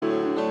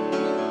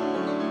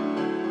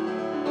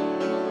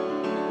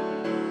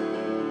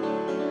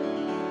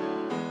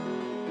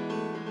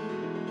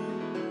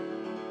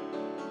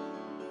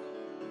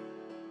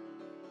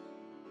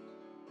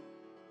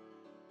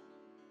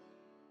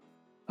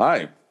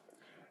Hi,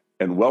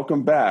 and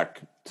welcome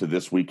back to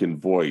This Week in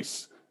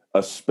Voice,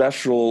 a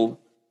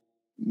special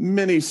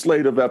mini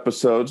slate of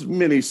episodes,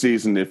 mini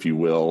season, if you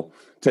will,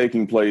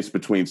 taking place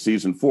between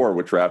season 4,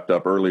 which wrapped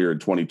up earlier in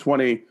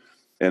 2020,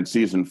 and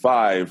season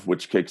 5,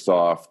 which kicks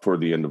off toward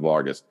the end of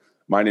August.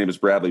 My name is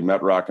Bradley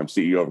Metrock. I'm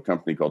CEO of a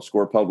company called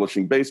Score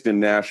Publishing based in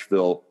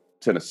Nashville,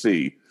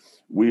 Tennessee.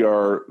 We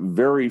are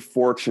very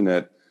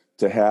fortunate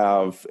to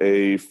have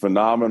a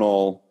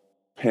phenomenal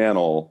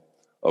panel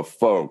of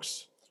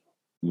folks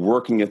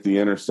working at the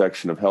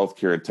intersection of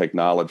healthcare and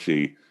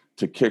technology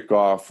to kick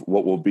off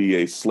what will be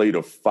a slate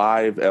of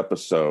 5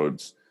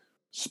 episodes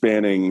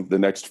spanning the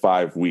next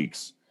 5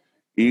 weeks,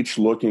 each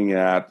looking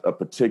at a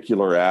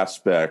particular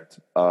aspect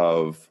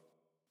of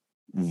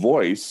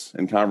voice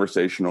and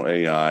conversational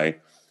AI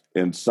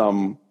in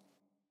some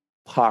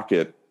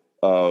pocket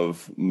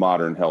of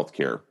modern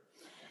healthcare.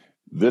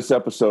 This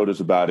episode is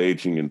about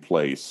aging in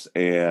place,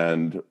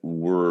 and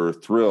we're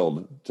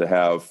thrilled to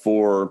have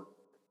 4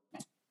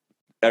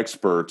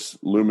 experts,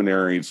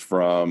 luminaries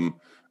from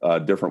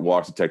different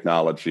walks of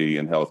technology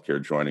and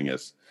healthcare joining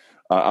us.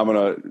 I'm going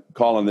to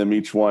call on them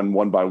each one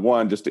by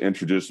one just to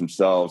introduce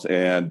themselves.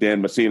 And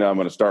Dan Messina, I'm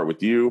going to start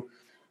with you.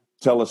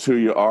 Tell us who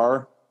you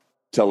are.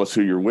 Tell us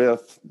who you're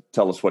with.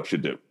 Tell us what you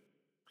do.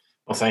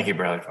 Well, thank you,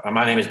 Bradley.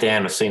 My name is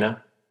Dan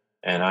Messina,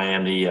 and I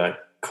am the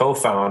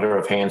co-founder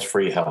of Hands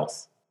Free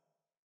Health.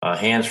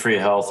 Hands Free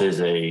Health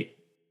is a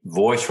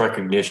voice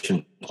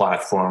recognition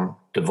platform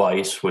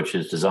device which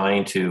is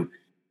designed to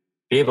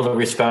be able to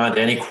respond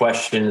to any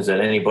questions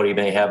that anybody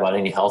may have about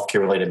any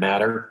healthcare-related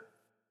matter,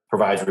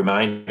 provides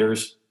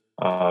reminders,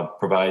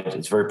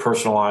 it's very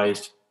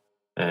personalized.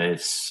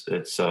 It's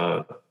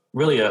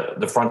really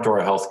the front door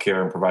of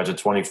healthcare and provides a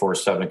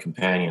 24/7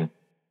 companion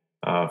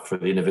for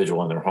the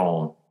individual in their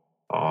home,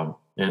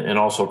 and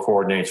also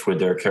coordinates with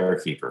their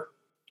carekeeper.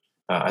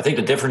 I think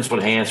the difference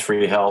with Hands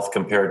Free Health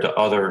compared to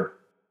other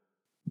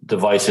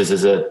devices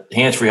is that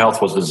Hands Free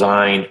Health was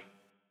designed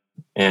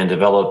and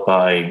developed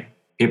by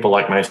people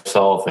like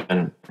myself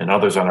and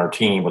others on our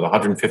team with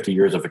 150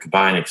 years of a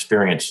combined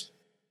experience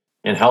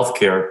in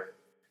healthcare.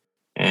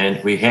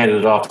 And we handed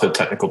it off to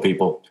technical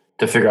people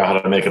to figure out how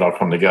to make it all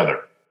come together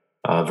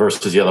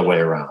versus the other way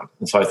around.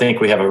 And so I think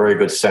we have a very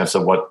good sense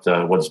of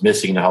what's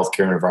missing in the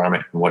healthcare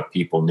environment and what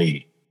people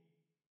need.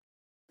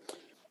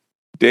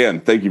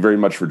 Dan, thank you very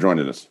much for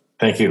joining us.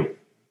 Thank you.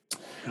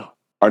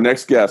 Our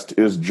next guest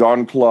is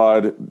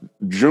Jean-Claude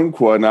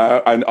Juncker, and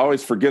I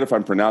always forget if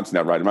I'm pronouncing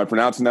that right. Am I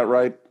pronouncing that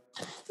right?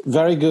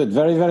 Very good.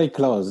 Very, very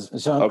close.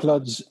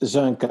 Jean-Claude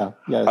Juncker.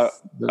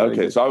 Yes.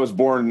 Okay. So I was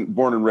born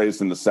and raised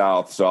in the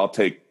South, so I'll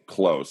take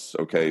close.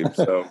 Okay.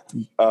 So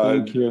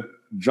thank you.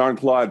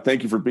 Jean-Claude,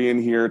 thank you for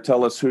being here.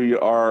 Tell us who you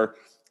are.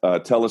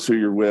 Tell us who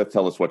you're with.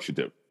 Tell us what you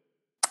do.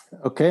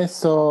 Okay.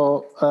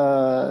 So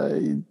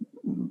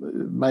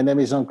my name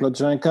is Jean-Claude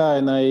Juncker,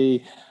 and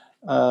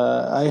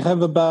I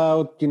have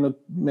about,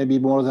 maybe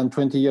more than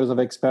 20 years of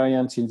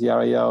experience in the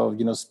area of,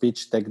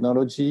 speech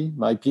technology.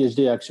 My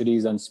PhD actually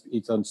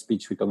is on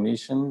speech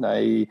recognition.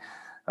 I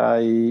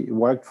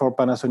worked for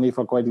Panasonic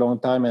for quite a long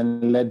time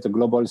and led the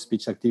global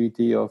speech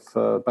activity of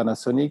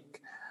Panasonic.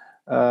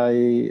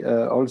 I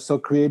also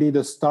created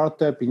a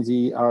startup in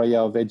the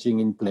area of aging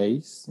in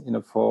place,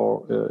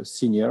 for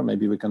senior.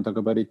 Maybe we can talk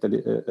about it a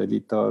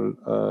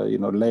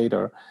little,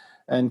 later.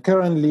 And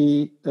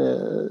currently,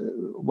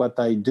 what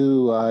I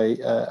do,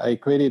 I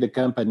created a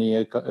company,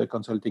 a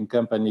consulting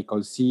company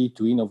called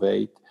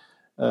CE2Innovate.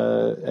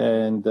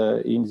 And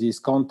in this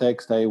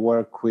context, I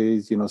work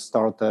with,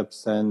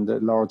 startups and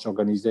large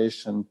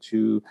organizations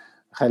to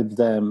help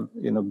them,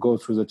 go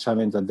through the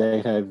challenge that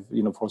they have,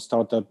 for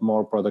startup,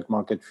 more product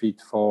market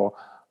fit, for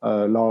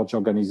large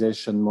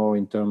organization, more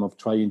in terms of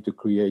trying to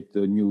create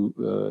a new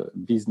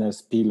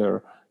business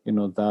pillar,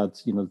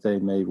 that they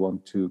may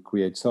want to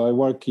create. So I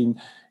work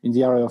in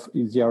the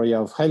area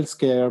of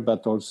healthcare,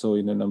 but also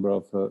in a number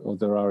of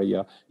other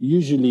areas,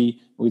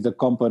 usually with a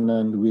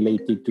component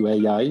related to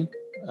AI,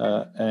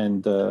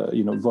 and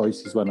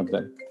voice is one of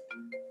them.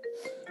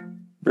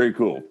 Very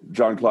cool.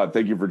 Jean-Claude,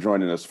 thank you for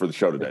joining us for the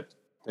show today.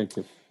 Thank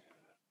you.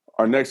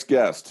 Our next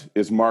guest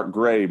is Mark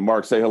Gray.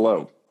 Mark, say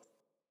hello.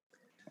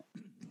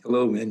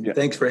 Hello, and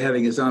thanks for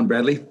having us on,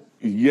 Bradley.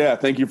 Yeah,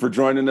 thank you for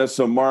joining us.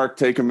 So, Mark,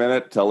 take a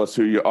minute. Tell us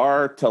who you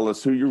are. Tell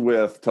us who you're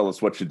with. Tell us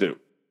what you do.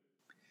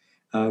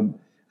 I'm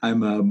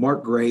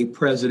Mark Gray,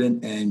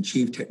 President and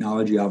Chief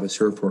Technology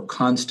Officer for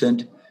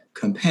Constant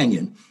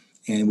Companion.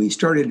 And we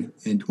started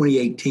in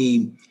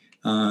 2018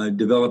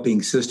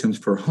 developing systems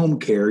for home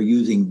care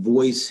using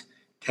voice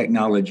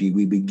technology.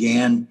 We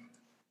began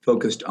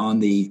focused on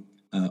the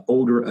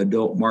older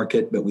adult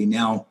market, but we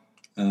now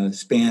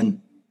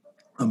span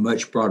a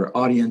much broader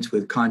audience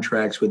with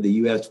contracts with the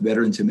U.S.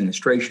 Veterans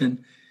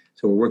Administration.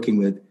 So we're working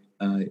with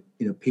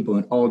people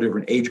in all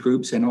different age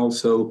groups and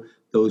also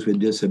those with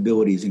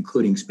disabilities,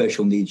 including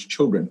special needs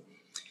children.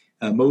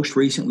 Most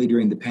recently,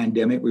 during the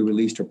pandemic, we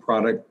released a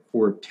product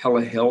for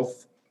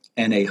telehealth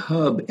and a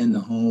hub in the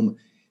home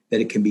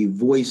that it can be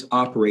voice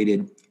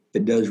operated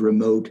that does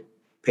remote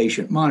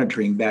patient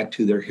monitoring back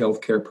to their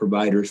healthcare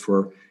providers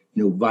for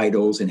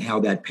vitals and how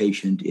that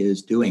patient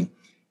is doing.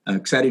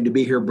 Excited to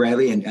be here,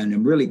 Bradley, and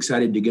I'm really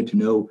excited to get to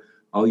know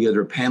all the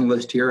other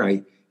panelists here.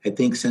 I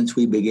think since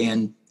we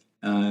began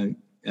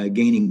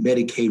gaining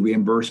Medicaid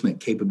reimbursement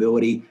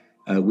capability,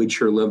 we'd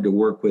sure love to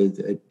work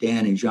with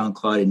Dan and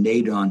Jean-Claude and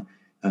Nate on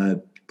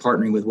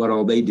partnering with what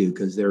all they do,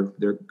 because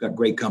they're got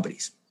great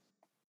companies.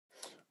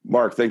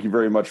 Mark, thank you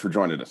very much for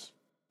joining us.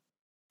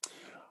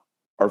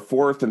 Our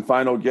fourth and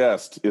final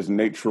guest is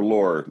Nate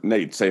Treloar.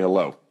 Nate, say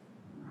hello.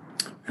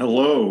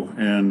 Hello,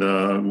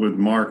 and with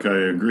Mark, I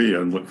agree. I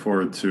look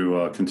forward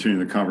to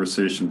continuing the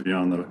conversation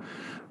beyond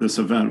this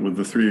event with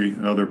the three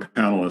other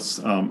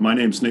panelists. My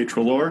name's Nate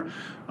Treloar.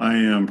 I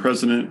am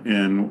president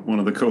and one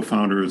of the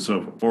co-founders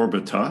of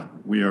Orbita.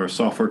 We are a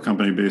software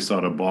company based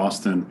out of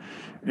Boston.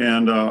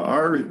 And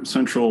our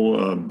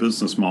central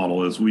business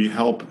model is we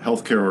help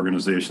healthcare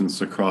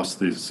organizations across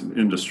this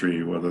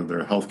industry, whether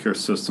they're healthcare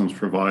systems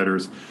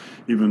providers,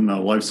 even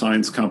life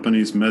science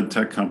companies, med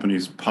tech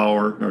companies,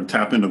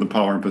 tap into the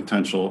power and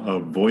potential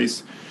of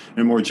voice,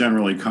 and more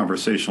generally,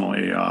 conversational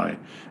AI.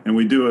 And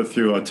we do it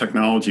through a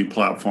technology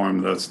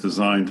platform that's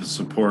designed to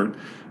support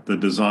the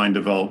design,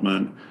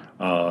 development,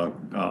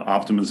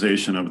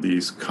 optimization of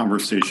these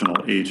conversational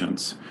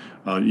agents.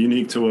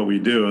 Unique to what we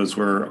do is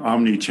we're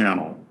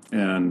omni-channel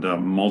and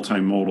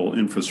multimodal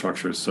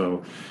infrastructure.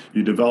 So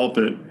you develop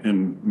it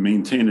and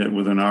maintain it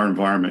within our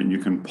environment. You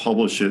can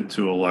publish it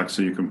to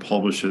Alexa, you can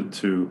publish it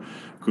to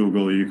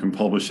Google, you can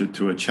publish it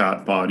to a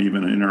chat bot,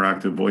 even an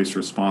interactive voice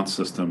response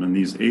system. And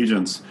these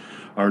agents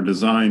are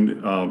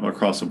designed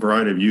across a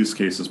variety of use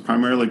cases,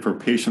 primarily for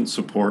patient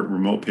support,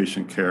 remote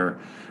patient care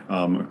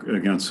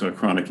against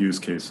chronic use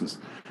cases.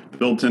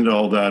 Built into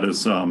all that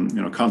is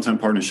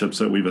content partnerships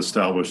that we've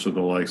established with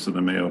the likes of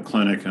the Mayo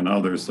Clinic and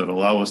others that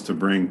allow us to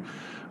bring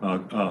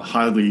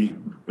highly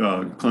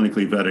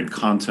clinically vetted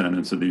content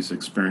into these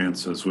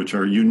experiences, which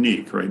are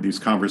unique, right? These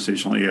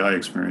conversational AI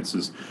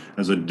experiences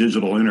as a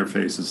digital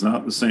interface is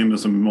not the same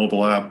as a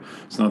mobile app.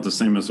 It's not the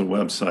same as a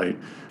website.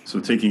 So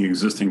taking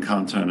existing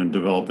content and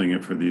developing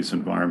it for these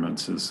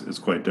environments is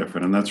quite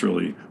different. And that's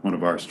really one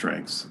of our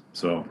strengths.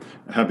 So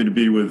happy to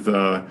be with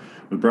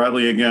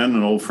Bradley again,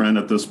 an old friend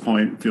at this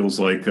point. Feels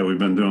like we've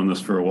been doing this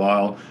for a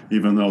while,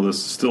 even though this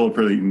is still a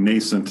pretty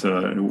nascent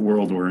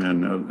world we're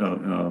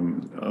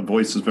in.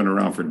 Voice has been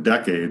around for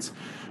decades,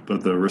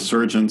 but the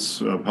resurgence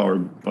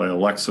powered by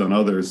Alexa and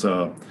others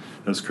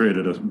has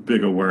created a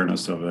big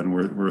awareness of it, and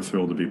we're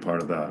thrilled to be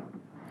part of that.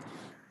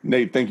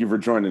 Nate, thank you for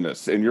joining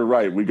us. And you're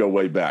right, we go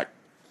way back.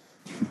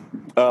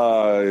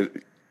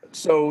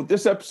 So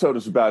this episode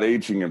is about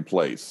aging in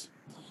place,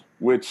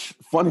 which,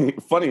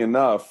 funny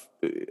enough,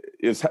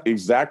 is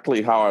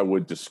exactly how I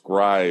would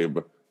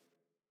describe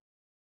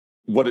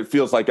what it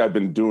feels like I've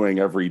been doing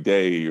every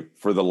day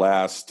for the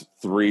last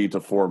 3 to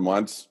 4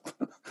 months,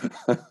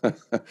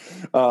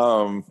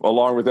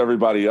 along with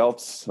everybody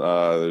else.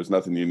 There's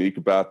nothing unique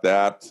about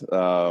that,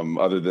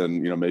 other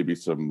than maybe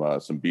some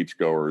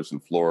beachgoers in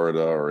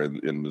Florida or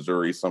in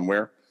Missouri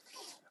somewhere.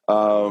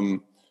 We're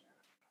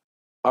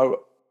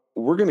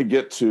going to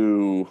get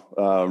to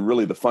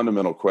really the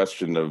fundamental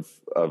question of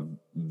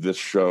this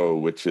show,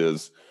 which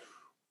is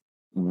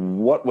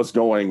what was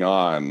going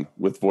on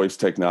with voice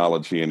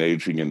technology and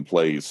aging in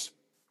place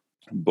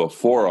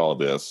before all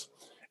this,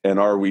 and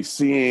are we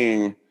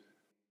seeing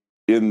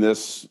in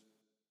this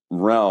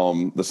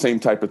realm the same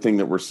type of thing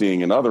that we're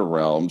seeing in other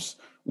realms,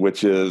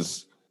 which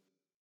is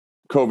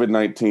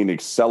COVID-19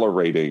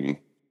 accelerating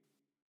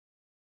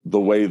the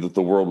way that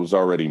the world was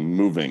already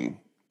moving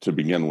to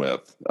begin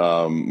with?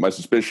 My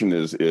suspicion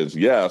is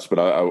yes, but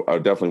I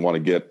definitely want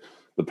to get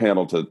the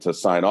panel to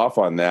sign off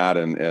on that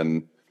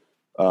and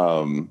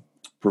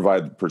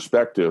provide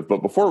perspective.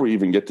 But before we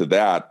even get to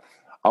that,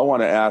 I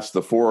want to ask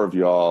the four of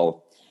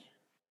y'all,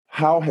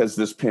 how has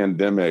this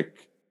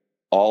pandemic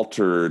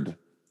altered,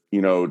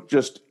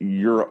 just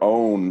your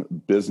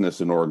own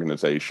business and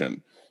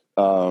organization?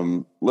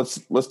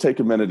 Let's take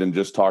a minute and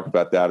just talk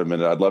about that a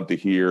minute. I'd love to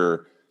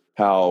hear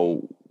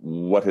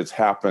what has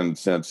happened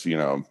since,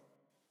 it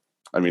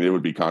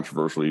would be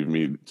controversial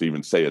to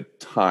even say a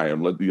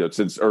time,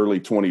 since early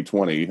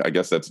 2020. I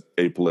guess that's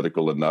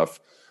apolitical enough.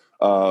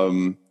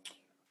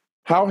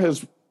 How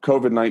has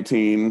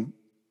COVID-19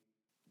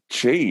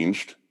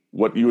 changed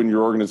what you and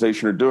your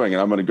organization are doing?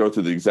 And I'm going to go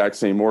through the exact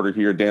same order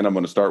here. Dan, I'm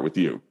going to start with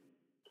you.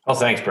 Oh,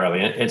 thanks,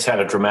 Bradley. It's had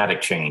a dramatic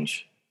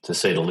change, to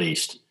say the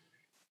least,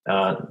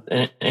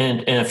 in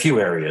a few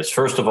areas.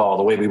 First of all,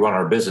 the way we run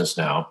our business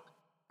now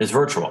is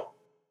virtual.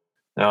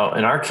 Now,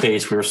 in our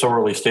case, we were so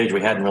early stage,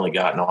 we hadn't really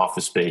gotten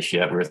office space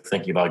yet. We were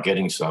thinking about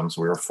getting some,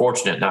 so we were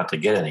fortunate not to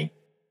get any.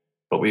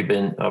 But we've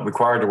been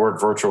required to work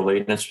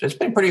virtually, and it's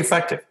been pretty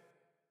effective.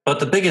 But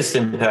the biggest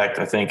impact,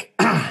 I think,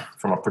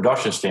 from a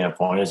production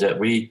standpoint, is that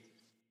we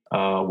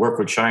work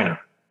with China.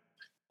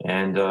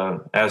 And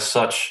as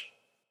such,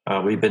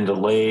 we've been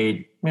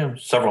delayed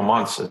several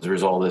months as a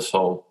result of this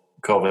whole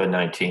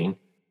COVID-19.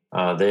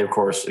 They, of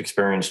course,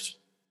 experienced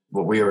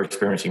what we are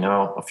experiencing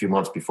now a few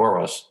months before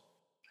us.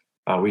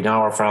 We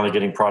now are finally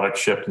getting product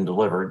shipped and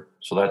delivered,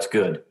 so that's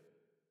good.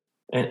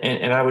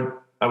 And I would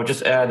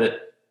just add that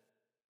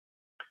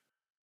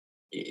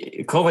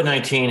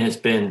COVID-19 has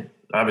been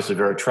obviously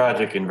very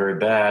tragic and very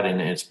bad,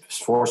 and it's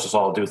forced us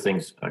all to do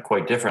things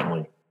quite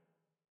differently.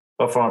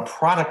 But from a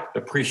product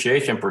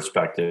appreciation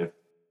perspective,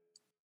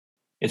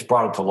 it's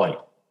brought it to light.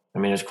 I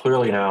mean, it's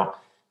clearly now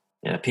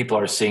people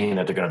are seeing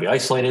that they're going to be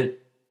isolated,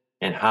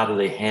 and how do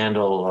they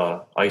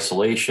handle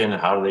isolation?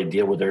 How do they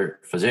deal with their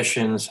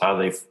physicians? How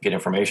do they get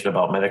information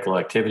about medical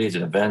activities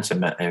and events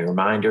and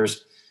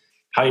reminders?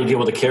 How do you deal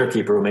with a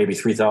caregiver who may be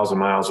 3,000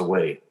 miles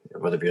away,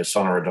 whether it be a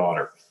son or a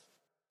daughter?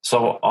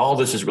 So all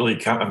this is really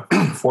kind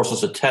of forced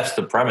us to test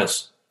the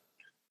premise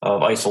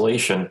of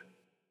isolation,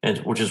 and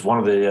which is one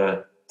of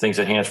the things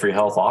that Hands Free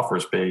Health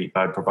offers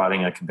by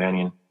providing a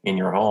companion in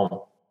your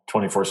home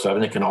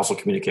 24/7 that can also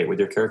communicate with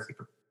your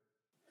caregiver.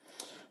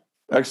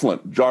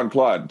 Excellent.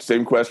 Jean-Claude,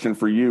 same question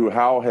for you.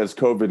 How has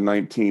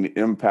COVID-19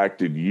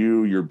 impacted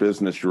you, your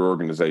business, your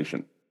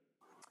organization?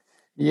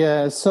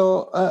 Yeah,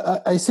 so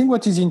I think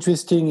what is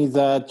interesting is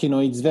that,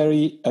 it's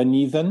very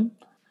uneven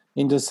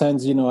in the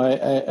sense,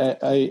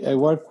 I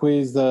work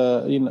with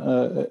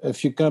a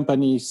few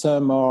companies.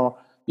 Some are,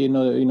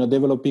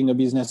 developing a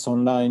business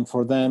online.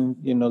 For them,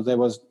 there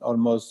was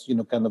almost,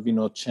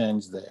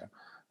 change there.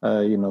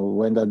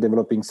 When they're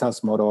developing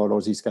SaaS model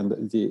or this kind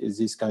of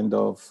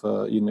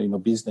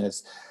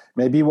business.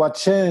 Maybe what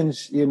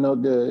changed,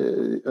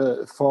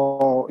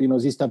 for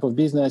this type of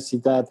business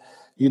is that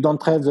you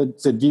don't have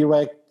the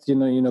direct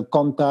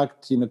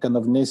contact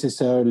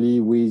necessarily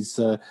with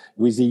the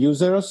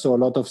users. So a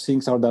lot of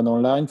things are done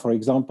online. For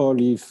example,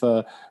 if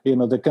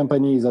the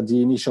company is at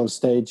the initial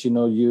stage,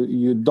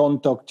 you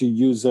don't talk to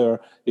user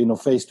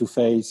face to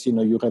face.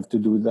 You have to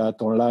do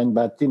that online,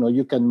 but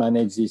you can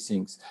manage these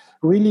things.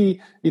 Really,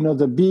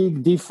 the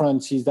big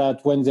difference is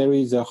that when there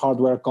is a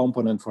hardware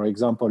component, for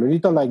example, a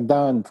little like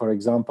Dan, for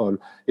example,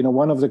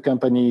 one of the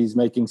companies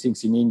making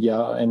things in India,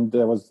 and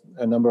there was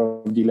a number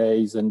of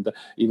delays, and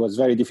it was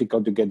very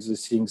difficult to get the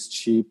things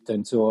shipped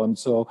and so on.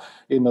 So,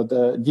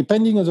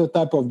 depending on the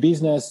type of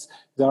business,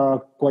 there are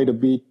quite a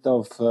bit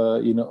of,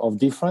 of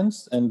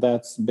difference, and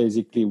that's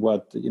basically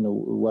what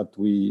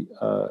we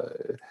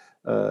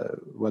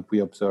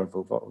observe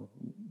of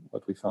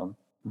what we found.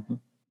 Mm-hmm.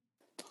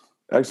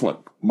 Excellent.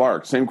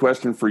 Mark, same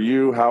question for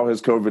you. How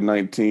has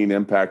COVID-19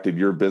 impacted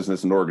your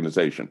business and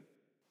organization?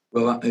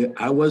 Well,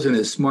 I wasn't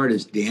as smart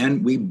as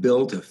Dan. We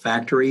built a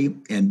factory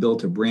and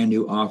built a brand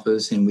new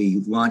office, and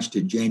we launched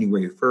it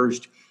January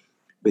 1st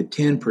with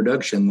 10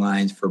 production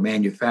lines for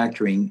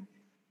manufacturing.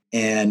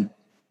 And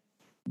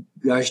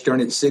gosh darn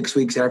it, 6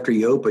 weeks after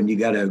you open, you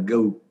got to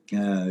go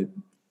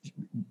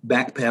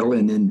backpedal.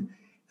 And then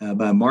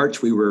by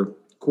March, we were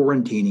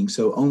quarantining.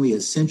 So only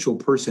essential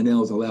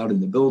personnel is allowed in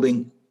the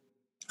building.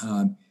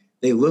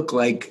 They look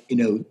like,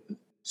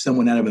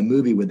 someone out of a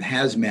movie with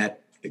hazmat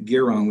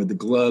gear on, with the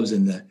gloves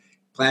and the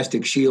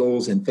plastic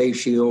shields and face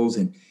shields.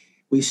 And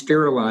we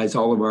sterilize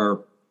all of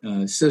our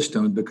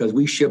systems because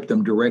we ship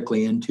them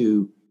directly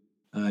into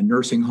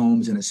nursing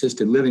homes and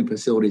assisted living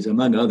facilities,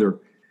 among other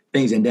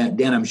things. And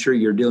Dan, I'm sure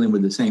you're dealing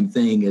with the same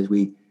thing as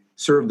we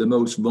serve the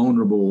most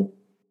vulnerable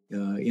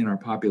in our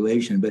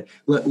population. But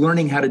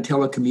learning how to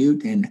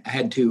telecommute, and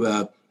had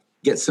to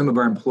get some of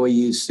our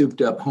employees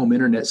souped up home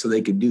internet so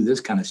they could do this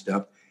kind of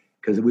stuff,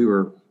 because we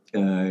were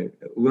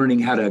learning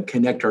how to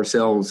connect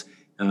ourselves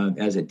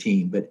as a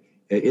team. But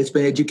it's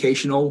been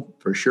educational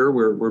for sure.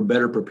 We're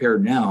better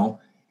prepared now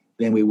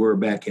than we were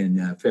back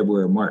in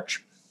February or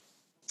March.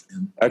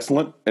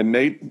 Excellent. And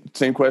Nate,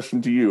 same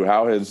question to you.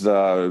 How has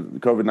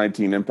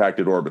COVID-19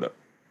 impacted Orbita?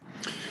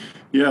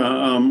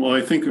 Yeah, well,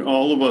 I think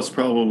all of us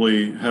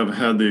probably have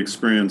had the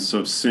experience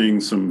of seeing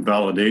some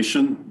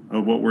validation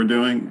of what we're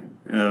doing.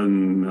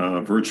 And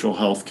virtual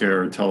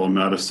healthcare,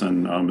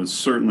 telemedicine has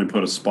certainly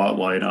put a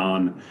spotlight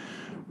on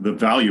the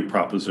value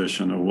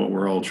proposition of what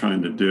we're all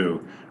trying to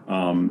do.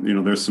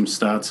 There's some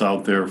stats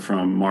out there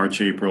from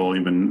March, April,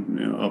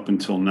 even up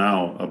until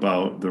now,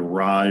 about the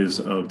rise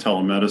of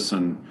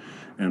telemedicine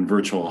and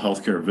virtual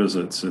healthcare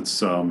visits.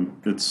 It's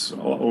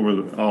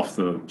off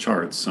the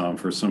charts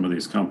for some of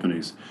these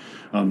companies.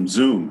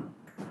 Zoom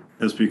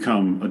has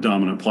become a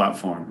dominant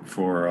platform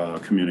for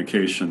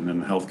communication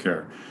in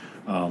healthcare.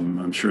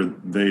 I'm sure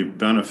they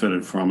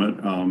benefited from it,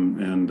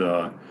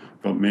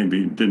 but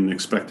maybe didn't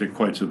expect it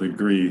quite to the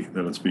degree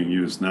that it's being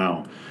used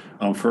now.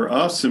 For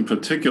us in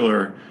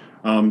particular,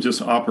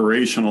 just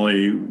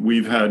operationally,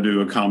 we've had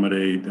to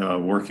accommodate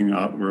working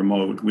out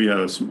remote. We had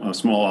a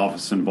small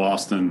office in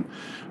Boston.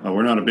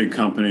 We're not a big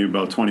company,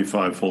 about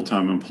 25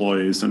 full-time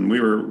employees, and we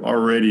were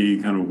already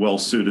kind of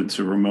well-suited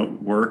to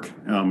remote work.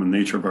 The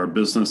nature of our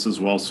business is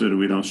well-suited.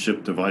 We don't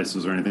ship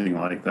devices or anything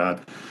like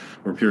that.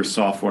 We're pure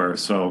software.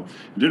 So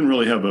it didn't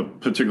really have a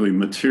particularly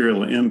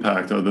material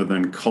impact, other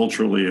than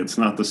culturally, it's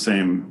not the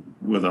same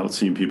without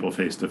seeing people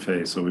face to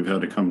face. So we've had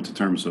to come to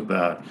terms with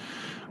that.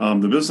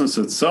 The business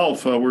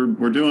itself,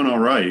 we're doing all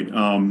right.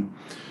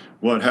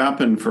 What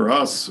happened for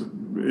us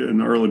in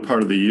the early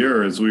part of the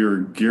year is we were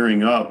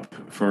gearing up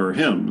for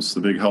HIMSS,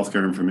 the big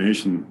healthcare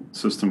information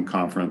system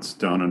conference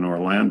down in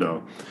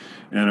Orlando.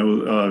 And it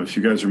was, if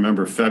you guys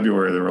remember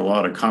February, there were a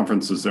lot of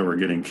conferences that were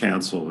getting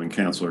canceled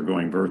or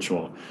going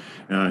virtual.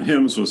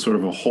 HIMSS was sort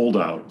of a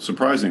holdout,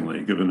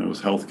 surprisingly, given it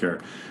was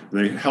healthcare.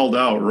 They held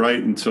out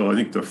right until I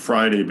think the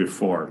Friday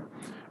before.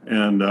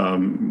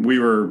 And we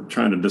were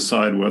trying to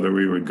decide whether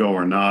we would go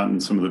or not,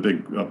 and some of the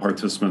big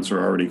participants are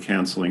already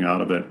canceling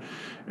out of it.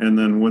 And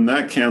then when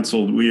that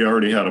canceled, we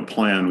already had a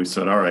plan. We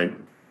said, all right.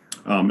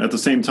 At the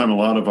same time, a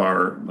lot of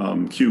our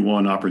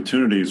Q1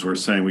 opportunities were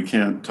saying we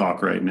can't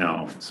talk right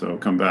now, so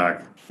come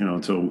back,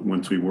 until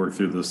once we work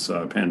through this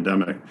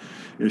pandemic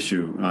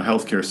issue,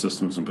 healthcare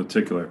systems in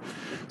particular.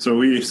 So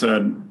we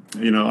said,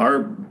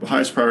 our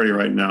highest priority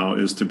right now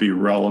is to be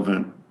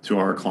relevant to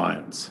our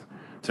clients,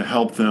 to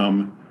help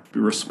them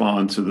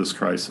respond to this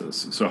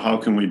crisis. So how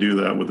can we do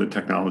that with the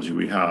technology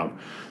we have?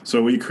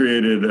 So we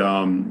created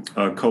a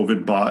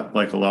COVID bot,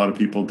 like a lot of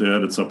people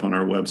did. It's up on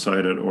our website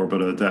at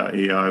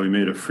orbita.ai. We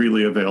made it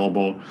freely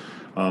available,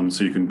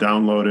 so you can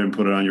download it and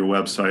put it on your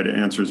website. It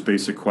answers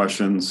basic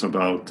questions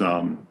about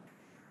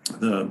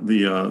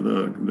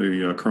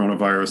the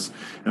coronavirus,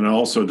 and it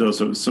also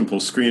does a simple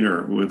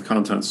screener with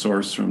content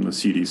sourced from the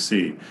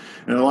CDC.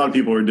 And a lot of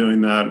people are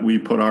doing that. We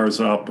put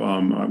ours up.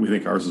 We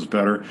think ours is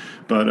better,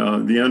 but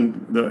the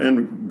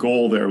end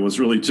goal there was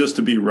really just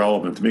to be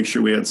relevant, to make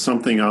sure we had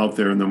something out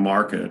there in the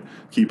market,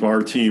 keep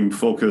our team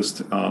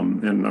focused.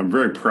 And I'm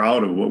very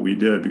proud of what we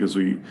did, because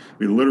we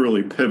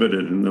literally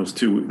pivoted in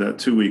that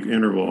 2-week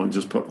interval and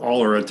just put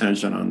all our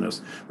attention on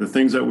this. The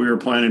things that we were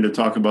planning to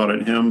talk about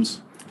at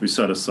HIMSS, we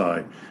set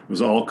aside. It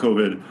was all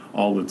COVID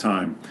all the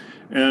time.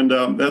 And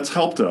that's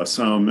helped us.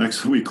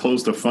 Actually, we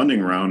closed a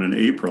funding round in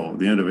April,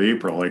 the end of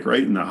April, like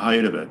right in the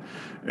height of it.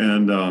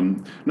 And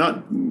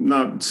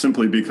not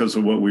simply because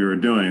of what we were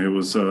doing. It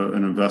was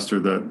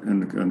investors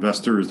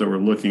that were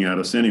looking at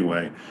us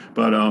anyway.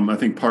 But I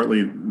think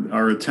partly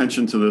our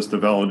attention to this, the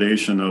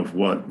validation of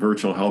what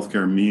virtual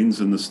healthcare means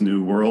in this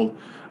new world,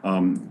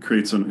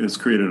 it's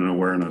created an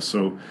awareness.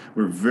 So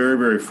we're very,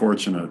 very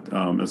fortunate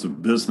as a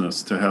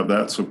business to have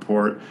that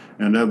support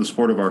and to have the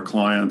support of our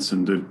clients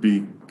and to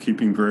be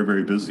keeping very,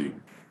 very busy.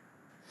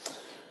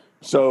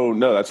 So,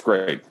 no, that's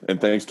great. And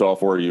thanks to all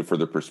four of you for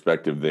the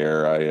perspective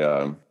there.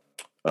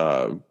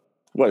 Has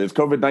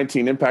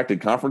COVID-19 impacted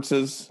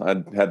conferences?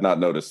 I had not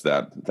noticed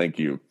that. Thank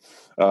you.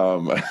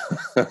 That's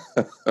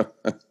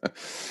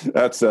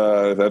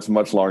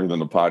much longer than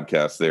the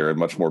podcast there, and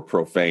much more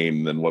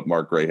profane than what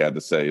Mark Gray had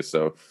to say.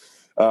 So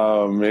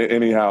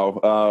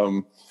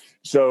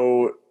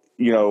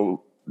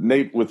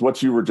Nate, with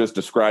what you were just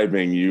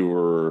describing, you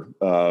were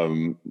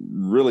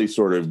really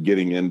sort of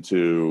getting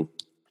into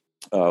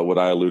what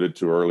I alluded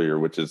to earlier,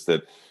 which is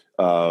that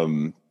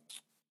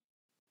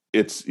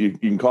you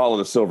can call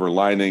it a silver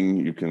lining,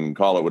 you can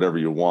call it whatever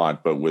you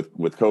want, but with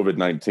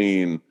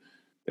COVID-19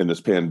 in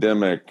this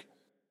pandemic,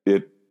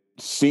 it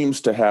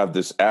seems to have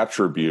this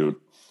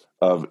attribute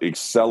of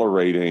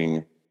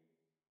accelerating,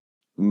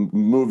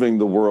 moving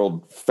the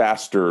world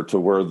faster to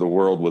where the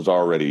world was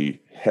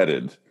already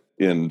headed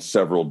in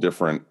several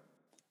different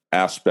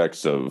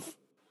aspects of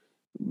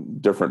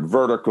different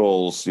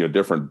verticals,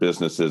 different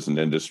businesses and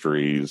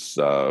industries,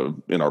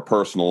 in our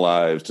personal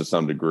lives to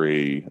some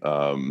degree.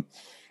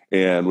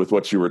 And with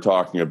what you were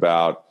talking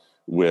about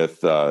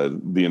with the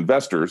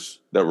investors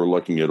that were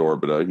looking at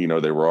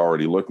Orbita, they were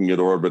already looking at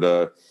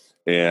Orbita,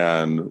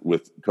 and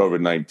with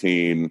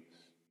COVID-19,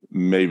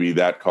 maybe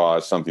that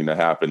caused something to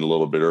happen a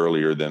little bit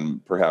earlier than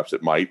perhaps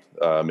it might.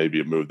 Maybe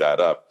it moved that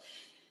up.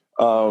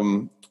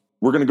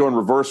 We're going to go in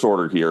reverse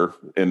order here.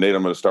 And Nate,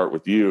 I'm going to start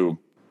with you,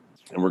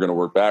 and we're going to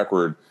work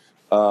backward.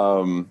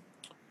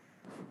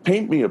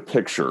 Paint me a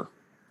picture.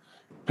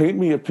 Paint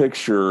me a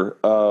picture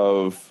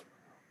of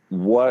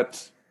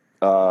what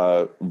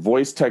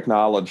voice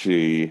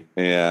technology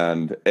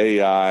and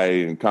AI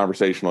and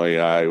conversational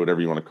AI,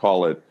 whatever you want to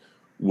call it,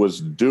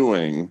 was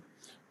doing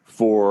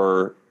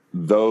for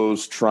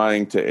those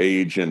trying to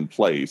age in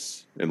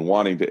place and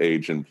wanting to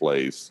age in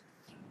place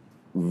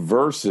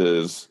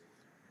versus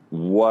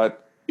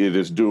what it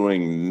is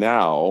doing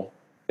now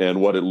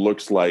and what it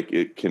looks like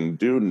it can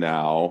do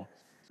now.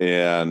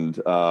 And,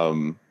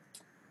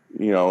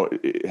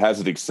 has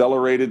it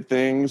accelerated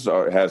things,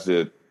 or has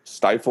it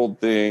stifled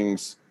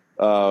things?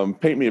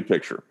 Paint me a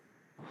picture.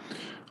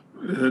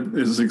 It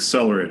has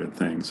accelerated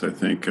things, I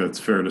think it's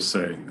fair to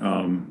say,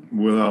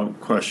 without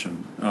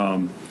question.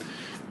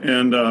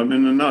 And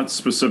not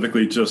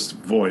specifically just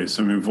voice.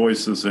 I mean,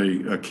 voice is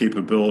a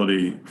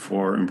capability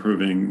for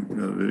improving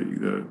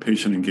the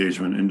patient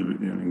engagement,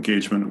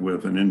 engagement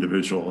with an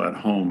individual at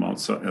home,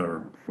 outside,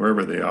 or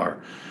wherever they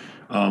are.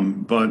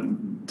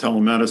 But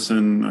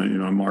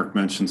telemedicine, Mark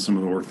mentioned some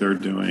of the work they're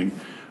doing,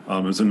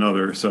 is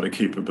another set of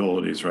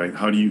capabilities, right?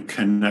 How do you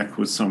connect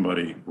with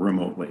somebody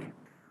remotely?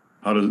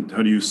 How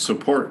do you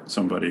support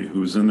somebody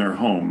who's in their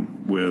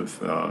home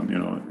with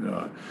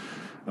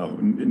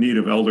need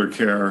of elder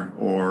care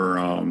or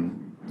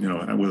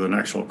with an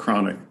actual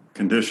chronic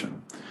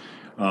condition,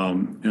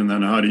 and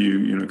then how do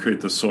you create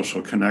the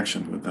social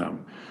connection with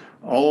them?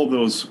 all of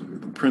those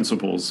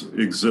principles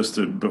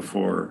existed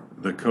before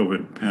the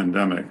COVID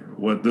pandemic.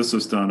 What this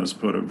has done is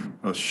put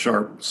a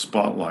sharp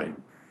spotlight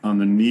on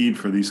the need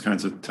for these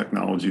kinds of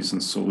technologies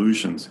and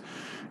solutions,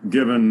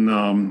 given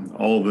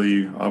all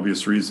the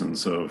obvious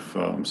reasons of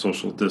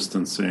social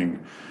distancing,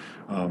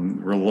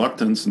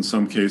 reluctance in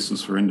some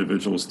cases for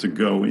individuals to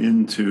go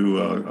into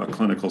a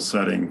clinical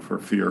setting for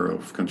fear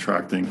of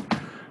contracting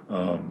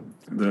a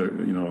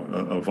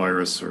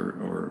virus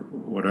or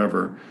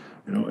whatever.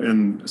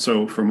 And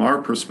so from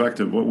our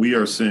perspective, what we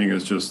are seeing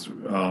is just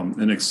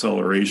an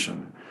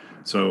acceleration.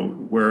 So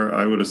where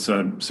I would have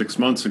said 6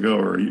 months ago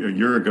or a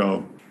year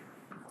ago,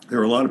 there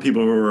were a lot of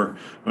people who were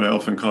what I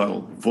often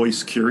call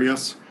voice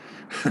curious,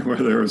 where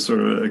there was sort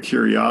of a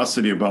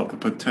curiosity about the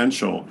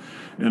potential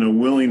and a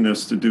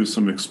willingness to do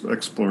some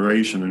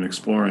exploration and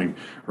exploring.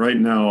 Right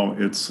now,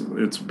 it's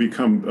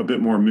become a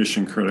bit more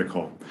mission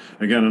critical.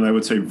 Again, and I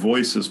would say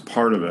voice is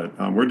part of it.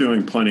 We're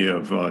doing plenty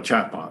of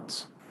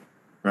chatbots,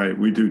 right?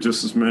 We do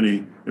just as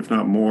many, if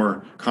not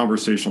more,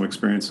 conversational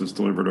experiences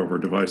delivered over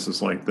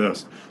devices like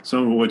this,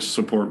 some of which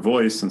support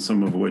voice and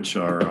some of which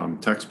are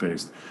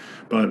text-based.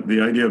 But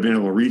the idea of being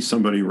able to reach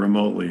somebody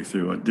remotely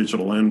through a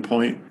digital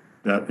endpoint,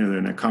 that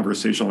in a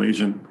conversational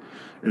agent,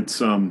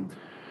 it's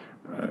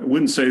I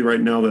wouldn't say right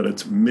now that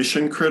it's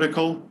mission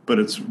critical, but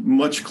it's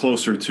much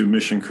closer to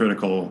mission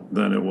critical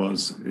than it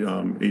was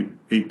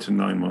 8 to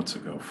 9 months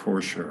ago,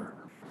 for sure.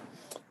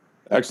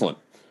 Excellent.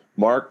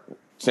 Mark,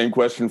 same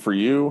question for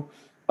you.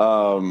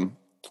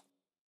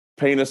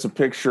 Paint us a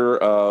picture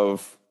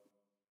of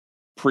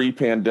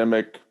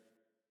pre-pandemic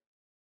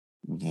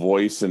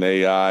voice and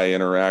AI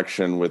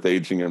interaction with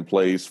aging in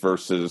place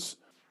versus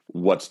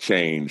what's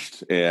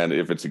changed, and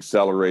if it's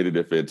accelerated,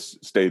 if it's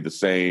stayed the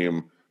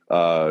same.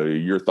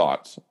 Your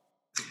thoughts?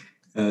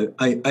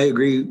 I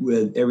agree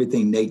with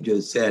everything Nate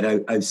just said.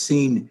 I've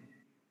seen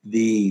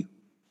the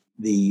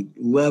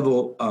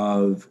level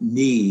of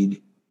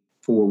need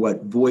for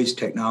what voice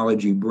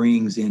technology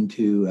brings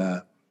into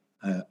a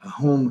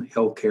home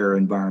healthcare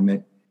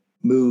environment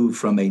move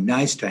from a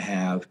nice to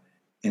have,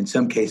 in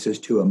some cases,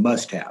 to a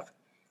must have.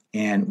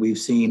 And we've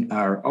seen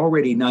our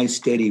already nice,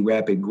 steady,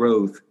 rapid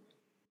growth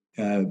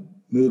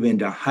move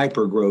into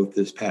hyper growth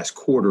this past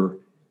quarter.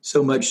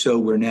 So much so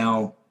we're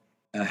now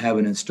have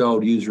an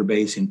installed user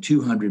base in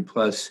 200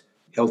 plus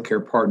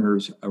healthcare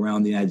partners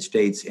around the United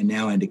States and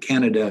now into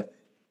Canada,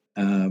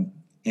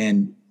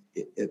 and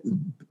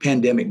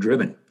pandemic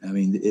driven. I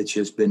mean, it's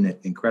just been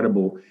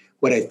incredible.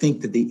 What I think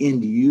that the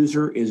end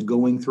user is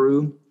going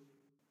through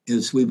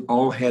is we've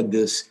all had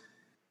this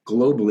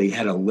globally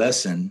had a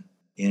lesson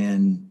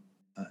in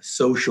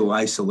social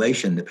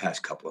isolation the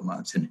past couple of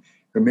months. And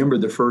remember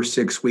the first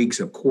 6 weeks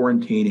of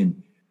quarantine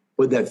and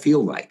what that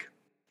feel like.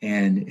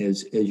 And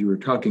as you were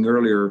talking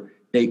earlier,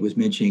 Nate was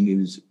mentioning it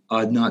was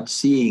odd not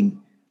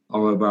seeing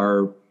all of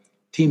our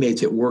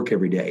teammates at work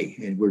every day,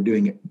 and we're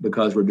doing it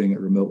because we're doing it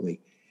remotely.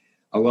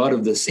 A lot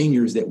of the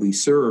seniors that we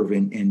serve,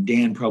 and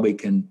Dan probably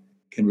can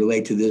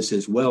relate to this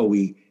as well.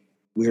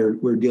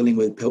 We're dealing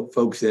with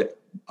folks that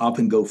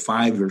often go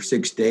 5 or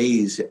 6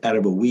 days out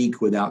of a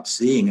week without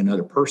seeing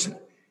another person,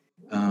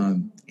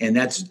 and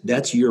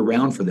that's year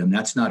round for them.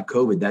 That's not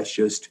COVID. That's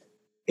just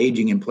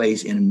aging in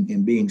place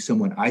and being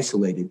somewhat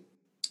isolated.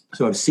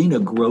 So I've seen a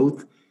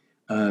growth,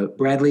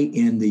 Bradley,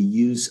 in the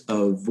use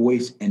of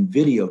voice and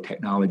video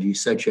technology,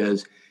 such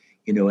as,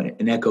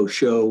 an Echo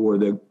Show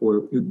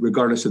or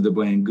regardless of the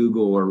brand,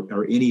 Google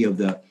or any of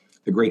the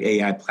great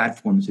AI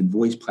platforms and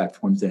voice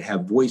platforms that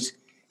have voice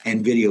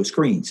and video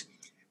screens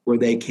where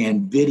they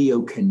can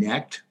video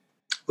connect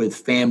with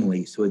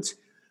families. So it's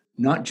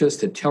not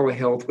just the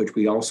telehealth, which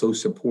we also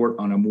support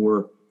on a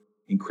more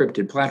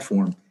encrypted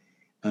platform,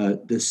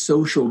 the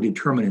social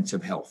determinants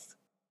of health,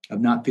 of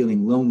not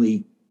feeling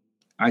lonely,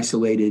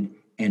 isolated,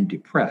 and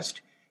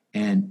depressed.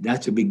 And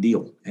that's a big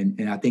deal.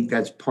 And I think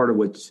that's part of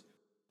what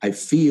I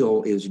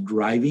feel is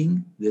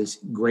driving this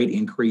great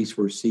increase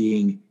we're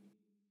seeing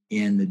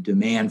in the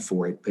demand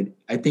for it. But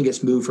I think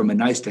it's moved from a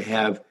nice to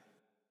have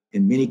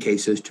in many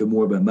cases to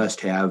more of a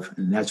must have.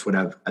 And that's what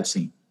I've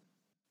seen.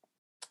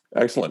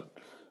 Excellent.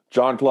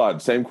 John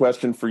Claude, same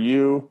question for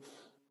you.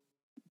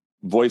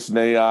 Voice and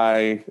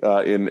AI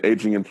in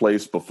aging in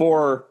place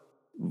before,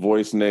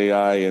 voice and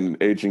AI in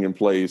aging in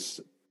place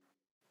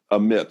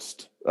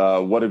amidst.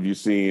 What have you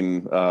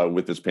seen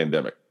with this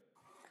pandemic?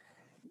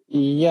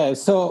 Yeah,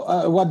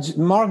 so what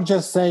Mark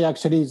just said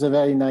actually is a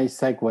very nice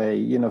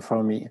segue,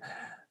 for me.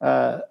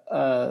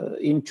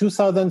 In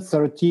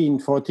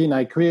 2013-14,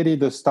 I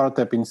created a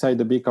startup inside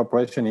the big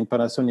corporation in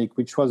Panasonic,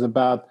 which was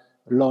about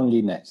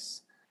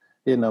loneliness.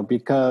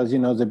 Because,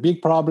 the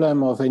big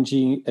problem of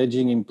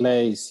aging in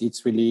place,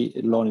 it's really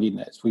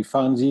loneliness. We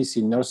found this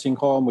in nursing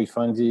home. We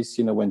found this,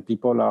 when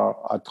people are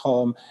at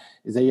home,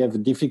 they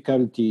have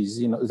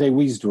difficulties, they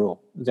withdraw.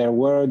 Their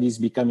world is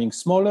becoming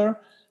smaller.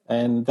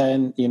 And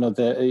then,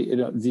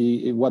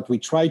 what we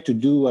tried to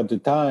do at the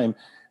time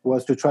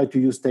was to try to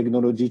use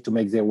technology to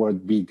make their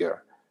world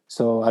bigger.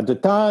 So at the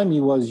time,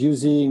 he was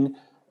using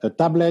a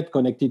tablet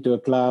connected to a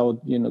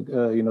cloud,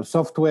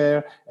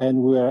 software,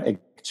 and we were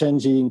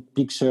exchanging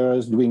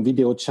pictures, doing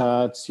video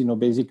chats,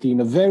 basically in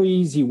a very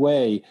easy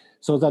way,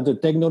 so that the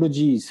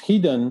technology is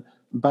hidden,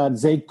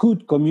 but they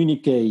could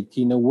communicate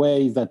in a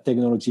way that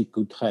technology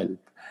could help.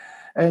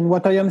 And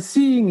what I am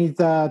seeing is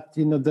that,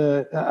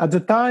 at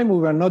the time we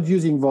were not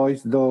using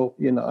voice, though,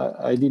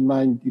 I didn't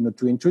mind,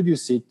 to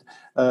introduce it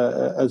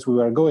as we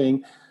were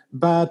going.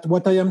 But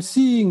what I am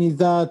seeing is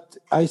that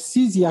I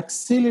see the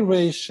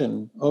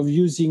acceleration of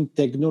using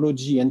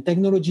technology and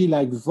technology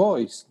like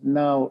voice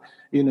now,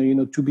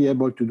 to be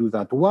able to do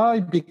that. Why?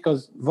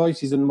 Because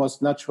voice is the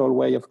most natural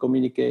way of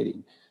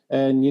communicating.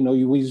 And,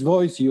 with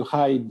voice, you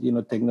hide,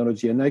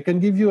 technology. And I can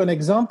give you an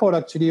example,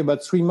 actually,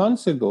 about 3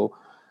 months ago.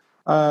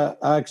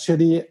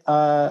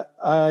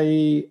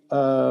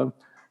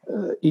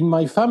 In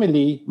my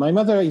family, my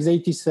mother is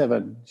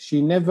 87.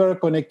 She never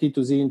connected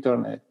to the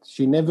internet.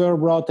 She never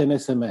wrote an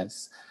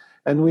SMS.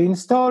 And we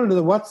installed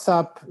the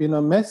WhatsApp,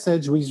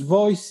 message with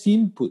voice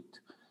input.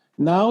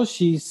 Now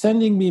she's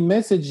sending me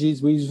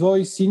messages with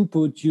voice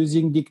input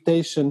using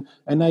dictation,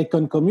 and I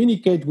can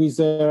communicate with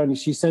her, and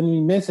she's sending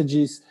me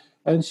messages,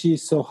 and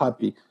she's so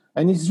happy.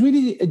 And it's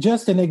really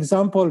just an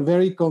example,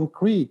 very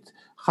concrete,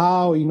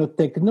 how,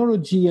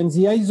 technology and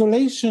the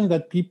isolation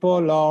that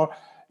people are,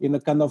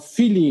 kind of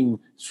feeling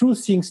through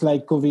things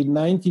like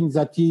COVID-19,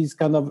 that is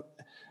kind of,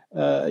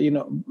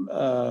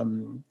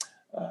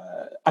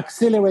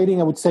 accelerating,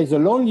 I would say, the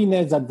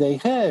loneliness that they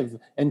have,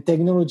 and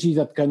technology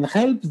that can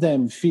help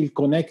them feel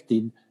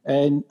connected,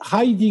 and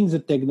hiding the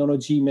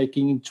technology,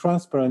 making it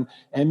transparent,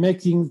 and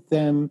making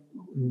them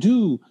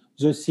do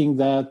the thing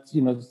that,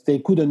 they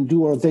couldn't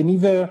do, or they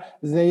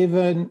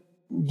even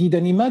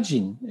didn't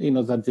imagine,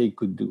 that they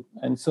could do.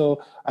 And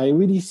so I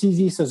really see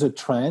this as a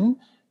trend,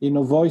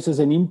 voice as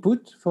an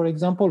input, for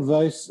example,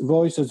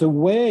 voice as a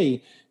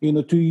way,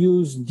 to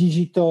use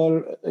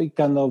digital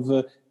kind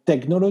of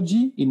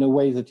technology in a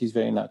way that is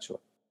very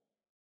natural.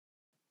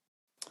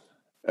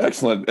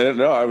 Excellent.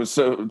 No, I was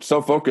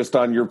so focused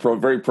on your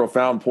very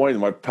profound point.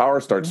 My power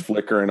starts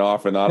flickering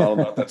off, and I don't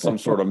know if that's some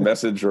sort of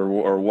message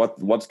or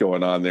what's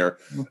going on there.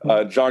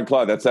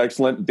 Jean-Claude, that's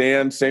excellent.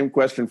 Dan, same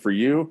question for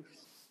you.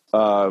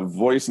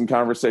 Voice and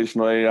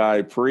conversational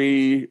AI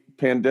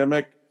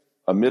pre-pandemic,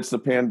 amidst the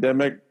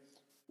pandemic,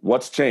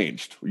 what's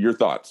changed? Your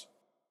thoughts?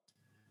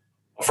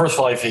 Well, first of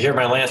all, if you hear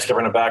my landscaper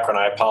in the background,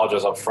 I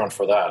apologize up front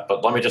for that.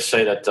 But let me just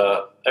say that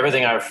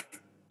everything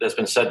that's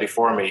been said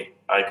before me,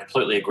 I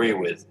completely agree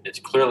with. It's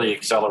clearly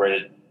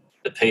accelerated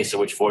the pace at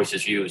which voice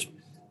is used.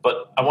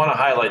 But I want to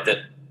highlight that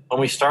when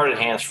we started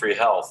Hands-Free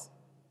Health,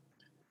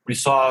 we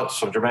saw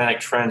some dramatic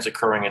trends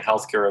occurring in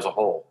healthcare as a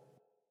whole.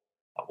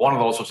 One of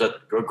those was that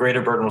a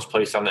greater burden was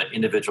placed on the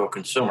individual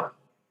consumer.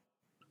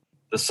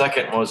 The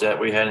second was that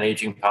we had an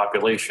aging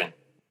population.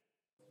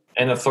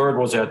 And the third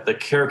was that the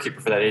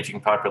carekeeper for that aging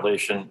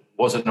population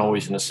wasn't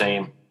always in the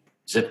same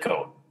zip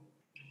code.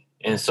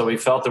 And so we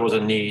felt there was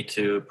a need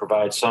to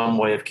provide some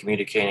way of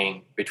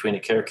communicating between the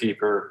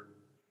carekeeper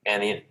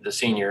and the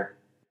senior,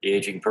 the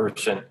aging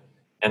person,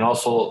 and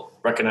also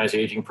recognize the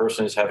aging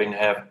person as having to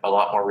have a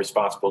lot more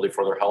responsibility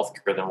for their health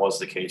care than was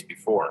the case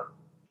before.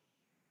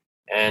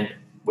 And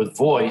with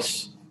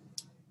voice,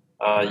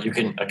 you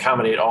can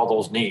accommodate all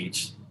those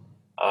needs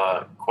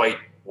quite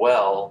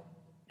well.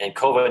 And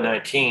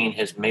COVID-19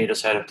 has made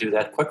us have to do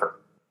that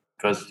quicker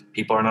because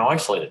people are now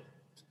isolated.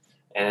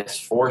 And it's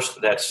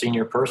forced that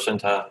senior person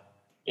to,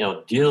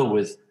 deal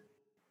with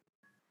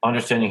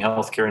understanding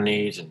healthcare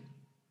needs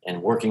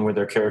and working with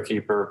their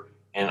carekeeper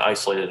in an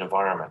isolated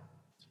environment.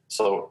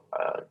 So,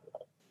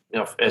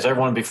 as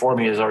everyone before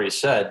me has already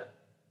said,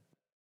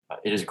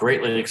 it has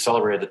greatly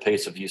accelerated the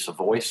pace of use of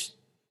voice,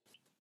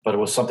 but it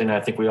was something that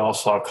I think we all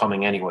saw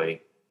coming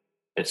anyway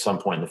at some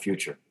point in the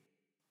future.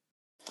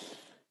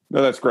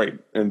 No, that's great.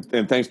 And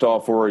thanks to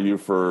all four of you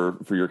for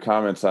your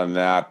comments on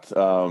that.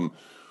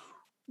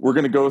 We're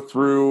going to go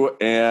through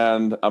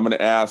and I'm going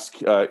to ask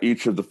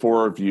each of the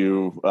four of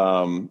you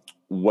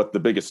what the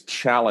biggest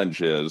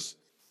challenge is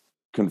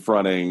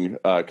confronting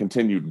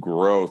continued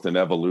growth and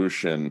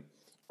evolution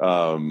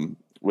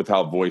with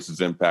how voice is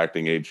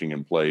impacting aging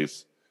in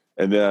place.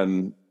 And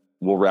then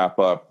we'll wrap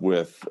up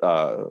with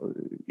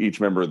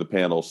each member of the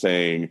panel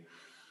saying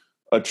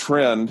a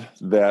trend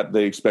that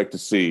they expect to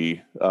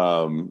see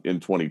in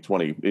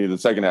 2020, in the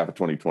second half of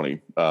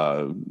 2020,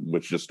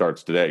 which just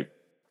starts today.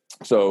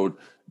 So,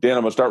 Dan,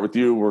 I'm going to start with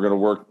you. We're going to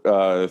work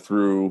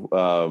through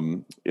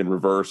in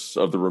reverse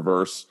of the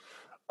reverse.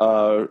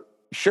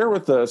 Share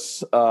with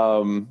us,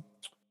 in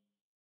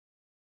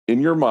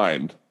your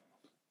mind,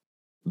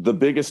 the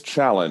biggest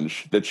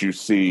challenge that you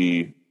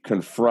see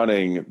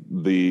confronting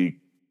the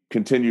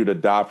continued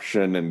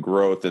adoption and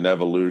growth and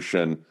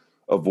evolution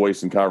of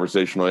voice and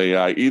conversational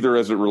AI, either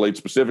as it relates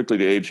specifically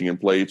to aging in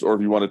place, or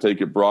if you want to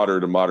take it broader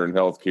to modern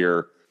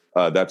healthcare,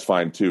 that's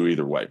fine too,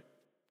 either way.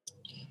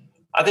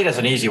 I think that's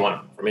an easy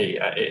one for me.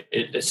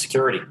 It's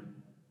security.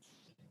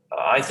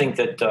 I think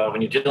that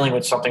when you're dealing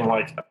with something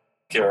like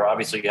care,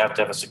 obviously you have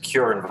to have a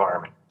secure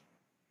environment.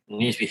 It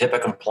needs to be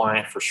HIPAA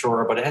compliant for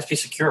sure, but it has to be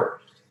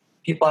secure.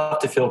 People have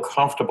to feel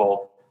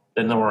comfortable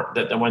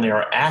that when they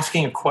are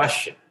asking a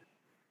question,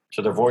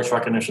 to their voice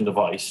recognition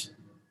device,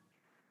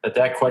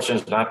 that question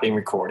is not being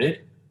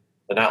recorded.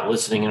 They're not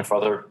listening in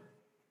for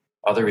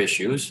other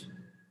issues.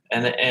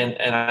 And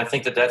I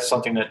think that's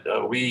something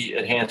that we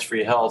at Hands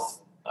Free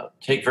Health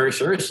take very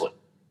seriously.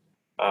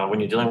 When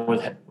you're dealing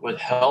with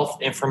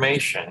health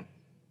information,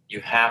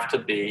 you have to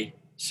be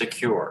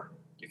secure.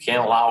 You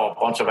can't allow a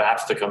bunch of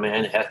apps to come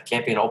in. It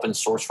can't be an open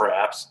source for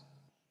apps.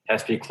 It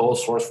has to be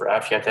closed source for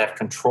apps. You have to have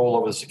control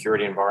over the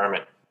security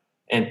environment.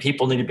 And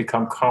people need to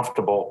become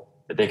comfortable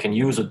that they can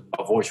use a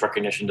voice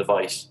recognition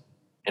device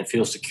and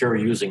feel secure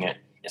using it.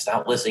 It's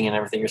not listening in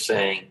everything you're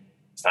saying.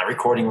 It's not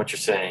recording what you're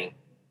saying.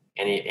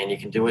 And you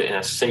can do it in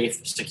a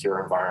safe,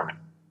 secure environment.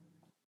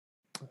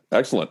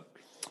 Excellent.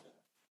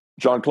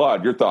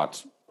 Jean-Claude, your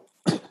thoughts?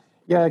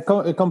 Yeah, I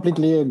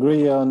completely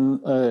agree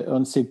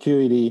on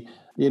security.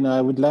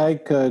 I would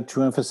like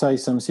to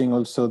emphasize something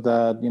also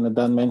that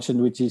Dan mentioned,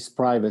 which is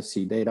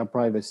privacy, data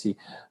privacy.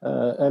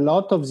 A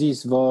lot of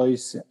these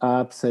voice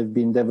apps have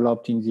been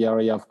developed in the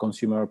area of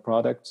consumer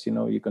products.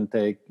 You can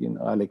take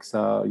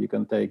Alexa, you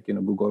can take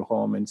Google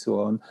Home, and so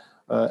on.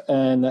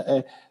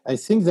 And I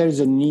think there is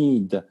a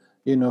need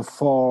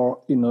for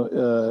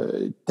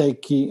making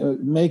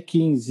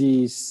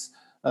this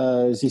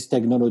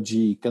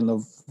technology kind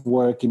of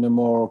work in a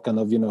more kind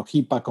of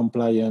HIPAA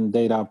compliant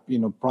data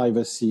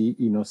privacy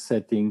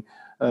setting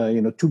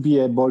to be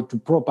able to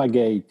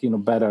propagate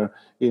better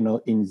in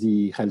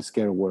the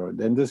healthcare world.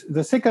 And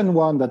the second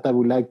one that I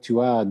would like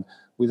to add,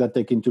 without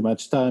taking too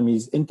much time,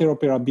 is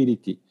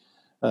interoperability.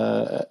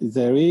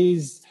 There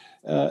is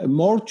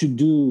more to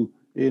do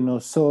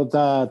so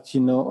that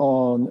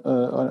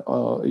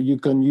you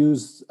can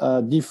use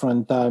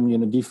different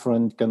time,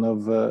 different kind of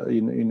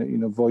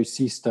voice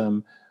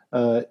system,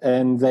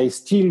 and they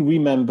still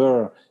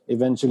remember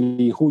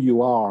eventually who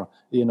you are,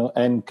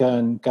 and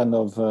can kind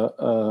of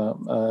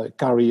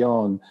carry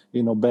on,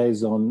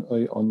 based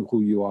on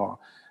who you are.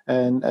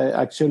 And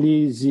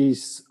actually,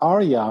 this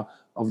area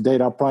of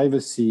data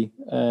privacy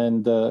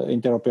and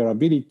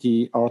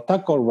interoperability are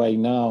tackled right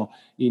now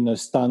in a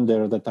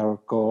standard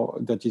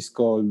that is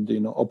called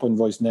Open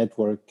Voice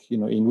Network,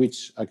 in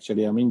which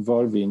actually I'm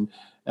involved in,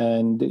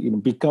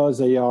 and because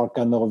they are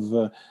kind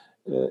of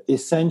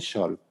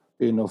essential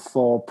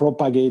for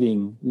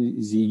propagating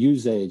the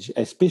usage,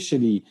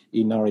 especially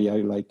in area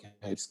like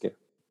healthcare.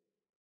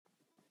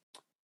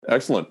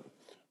 Excellent.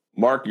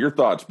 Mark, your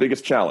thoughts,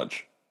 biggest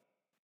challenge?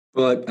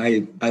 Well,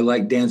 I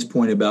like Dan's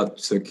point about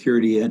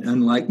security, and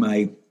unlike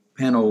my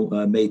panel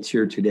mates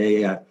here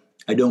today,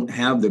 I don't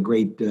have the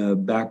great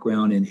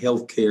background in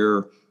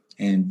healthcare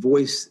and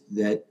voice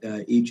that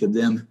each of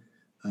them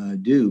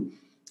do.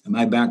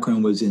 My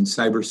background was in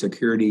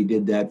cybersecurity,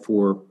 did that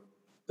for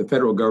the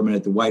federal government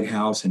at the White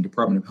House and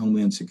Department of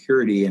Homeland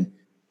Security. And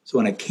so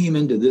when I came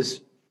into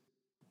this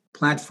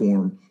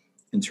platform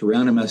and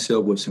surrounded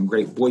myself with some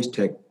great voice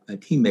tech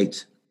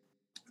teammates,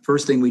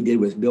 first thing we did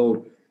was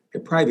build a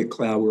private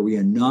cloud where we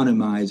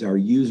anonymize our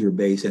user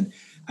base. And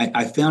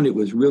I found it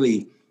was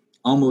really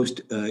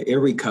almost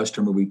every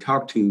customer we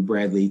talked to,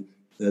 Bradley,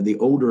 the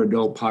older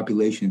adult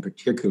population in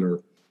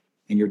particular,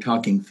 and you're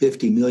talking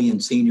 50 million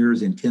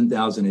seniors and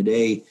 10,000 a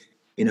day,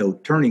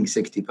 turning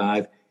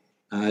 65,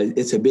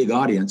 it's a big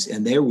audience.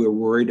 And they were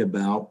worried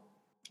about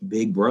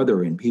Big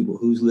Brother and people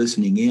who's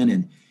listening in.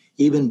 And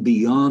even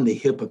beyond the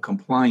HIPAA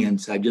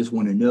compliance, I just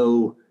want to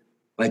know,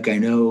 like I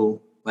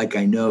know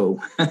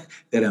that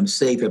I'm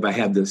safe if I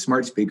have the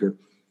smart speaker.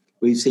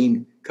 We've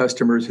seen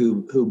customers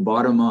who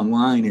bought them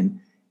online and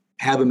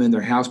have them in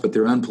their house, but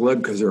they're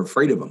unplugged because they're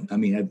afraid of them. I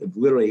mean, I've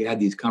literally had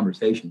these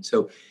conversations.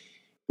 So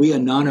we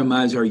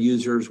anonymize our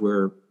users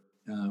where,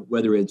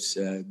 whether it's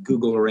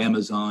Google or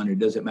Amazon, it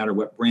doesn't matter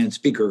what brand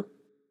speaker,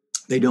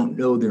 they don't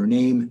know their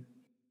name,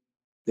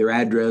 their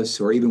address,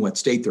 or even what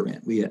state they're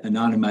in. We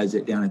anonymize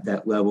it down at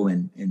that level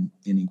and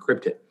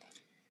encrypt it.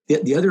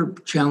 The other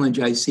challenge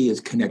I see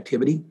is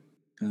connectivity.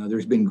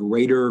 There's been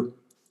greater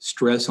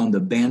stress on the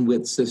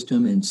bandwidth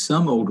system, and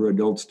some older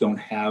adults don't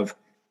have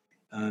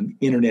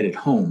internet at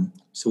home.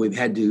 So we've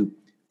had to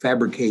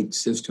fabricate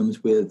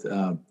systems with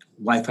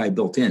Wi-Fi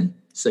built in,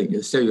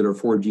 cellular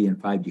 4G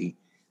and 5G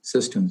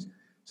systems.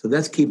 So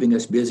that's keeping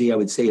us busy, I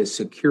would say, is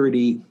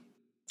security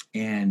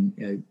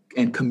and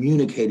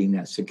communicating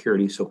that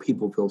security so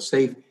people feel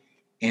safe,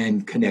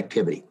 and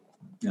connectivity,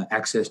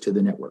 access to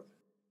the network.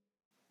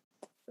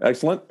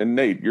 Excellent. And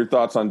Nate, your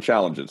thoughts on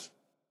challenges?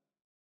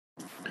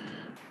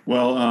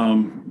 Well,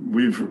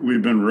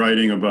 we've been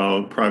writing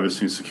about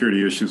privacy and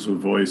security issues with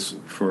voice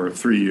for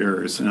 3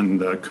 years, and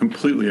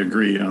completely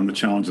agree on the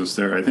challenges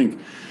there. I think,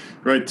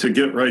 to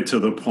get right to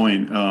the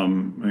point,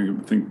 I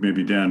think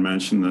maybe Dan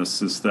mentioned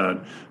this, is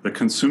that the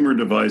consumer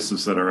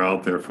devices that are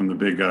out there from the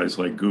big guys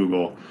like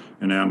Google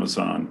and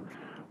Amazon,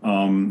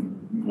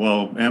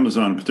 while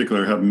Amazon in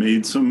particular have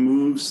made some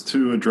moves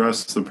to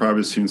address the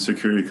privacy and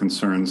security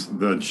concerns,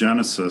 the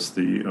genesis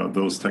of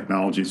those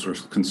technologies were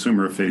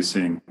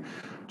consumer-facing,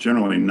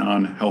 generally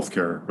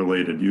non-healthcare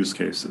related use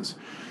cases.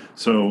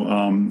 So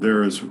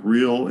there is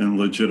real and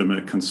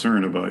legitimate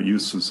concern about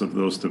uses of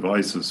those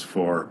devices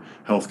for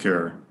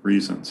healthcare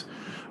reasons.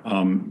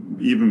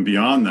 Even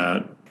beyond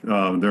that,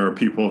 there are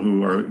people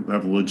who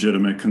have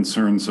legitimate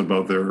concerns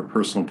about their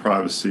personal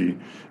privacy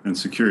and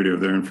security of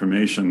their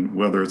information,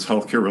 whether it's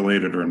healthcare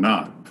related or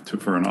not,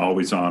 for an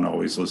always on,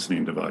 always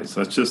listening device.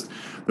 That's just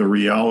the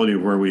reality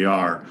of where we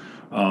are.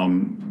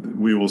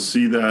 We will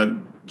see that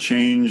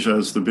change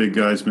as the big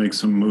guys make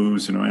some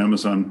moves.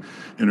 Amazon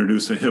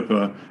introduced a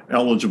HIPAA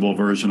eligible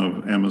version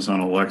of Amazon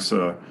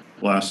Alexa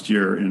last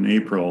year in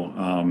April,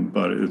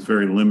 but it's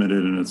very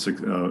limited in its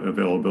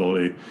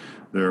availability.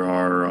 There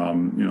are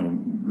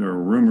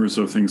rumors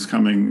of things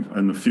coming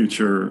in the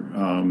future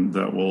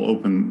that will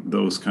open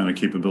those kind of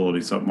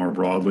capabilities up more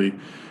broadly,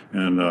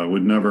 and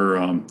would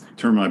never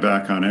turn my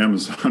back on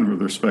Amazon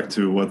with respect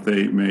to what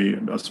they may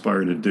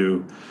aspire to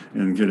do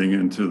in getting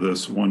into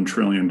this $1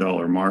 trillion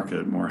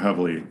market more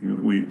heavily.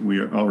 We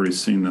are already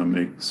seen them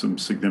make some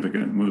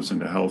significant moves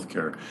into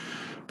healthcare,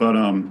 but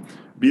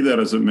be that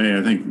as it may,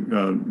 I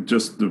think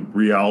just the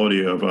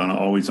reality of an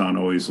always-on,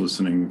 always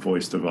listening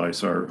voice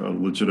device are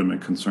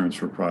legitimate concerns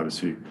for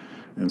privacy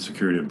and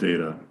security of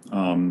data.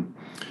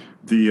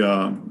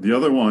 The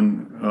other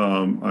one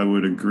I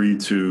would agree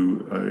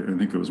to. I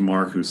think it was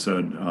Mark who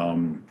said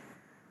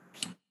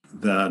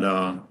that.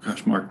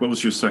 Gosh, Mark, what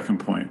was your second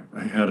point?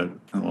 I had it.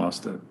 I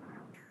lost it.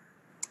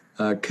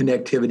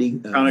 Connectivity.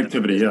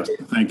 Connectivity. Yes,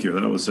 thank you.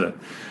 That was it.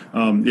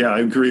 I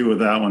agree with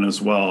that one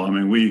as well. I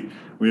mean,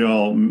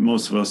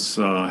 most of us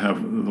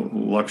have the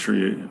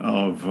luxury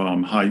of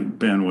high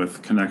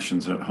bandwidth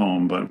connections at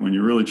home, but when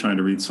you're really trying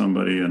to reach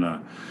somebody in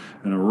a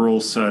rural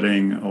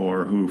setting,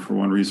 or who for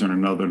one reason or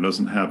another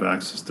doesn't have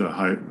access to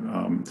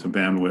to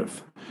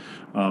bandwidth,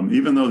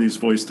 even though these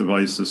voice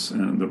devices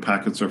and the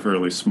packets are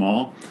fairly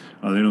small,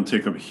 they don't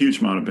take up a huge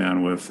amount of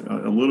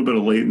bandwidth. A little bit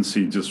of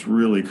latency just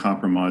really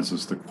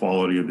compromises the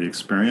quality of the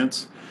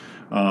experience.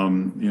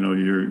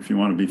 If you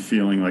want to be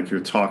feeling like you're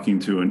talking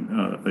to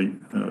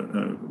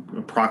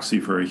a proxy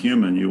for a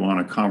human, you want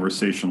a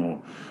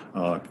conversational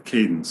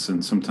cadence,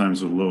 and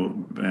sometimes with low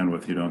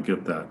bandwidth you don't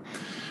get that.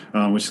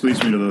 Which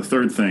leads me to the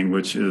third thing,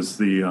 which is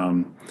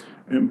the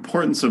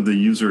importance of the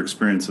user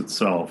experience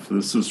itself.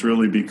 This has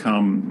really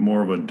become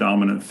more of a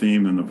dominant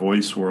theme in the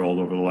voice world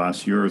over the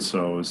last year or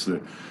so, is the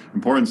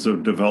importance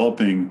of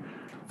developing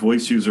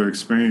voice user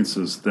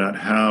experiences that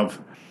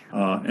have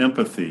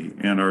empathy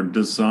and are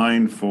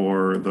designed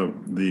for the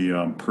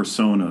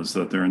personas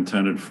that they're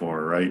intended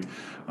for, right?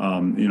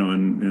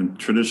 In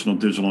traditional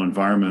digital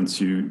environments,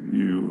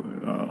 you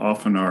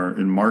often are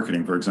in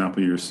marketing, for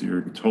example,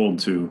 you're told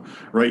to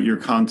write your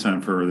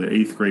content for the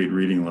 8th grade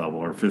reading level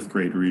or 5th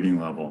grade reading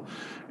level.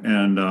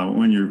 And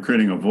when you're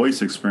creating a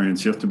voice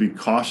experience, you have to be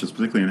cautious,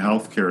 particularly in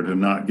healthcare, to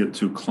not get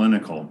too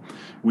clinical.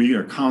 We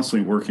are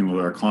constantly working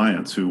with our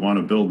clients who want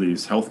to build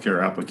these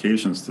healthcare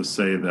applications to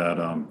say that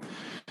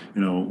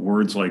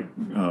words like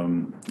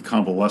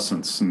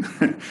convalescence and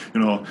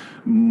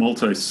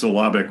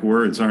multisyllabic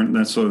words aren't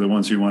necessarily the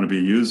ones you want to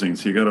be using.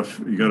 So you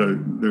gotta.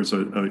 There's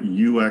a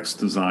UX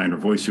design or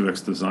voice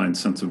UX design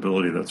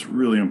sensibility that's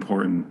really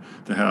important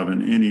to have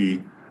in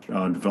any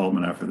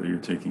development effort that you're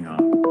taking on.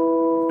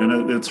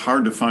 And it's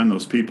hard to find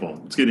those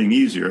people. It's getting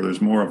easier.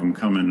 There's more of them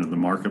coming into the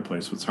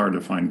marketplace, but it's hard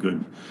to find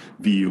good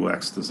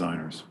VUX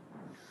designers.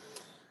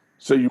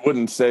 So you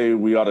wouldn't say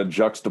we ought to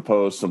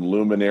juxtapose some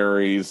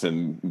luminaries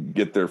and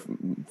get their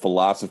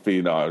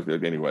philosophy? No,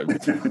 anyway.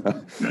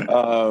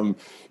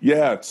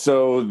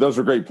 So those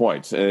are great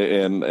points,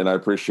 and I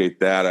appreciate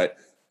that.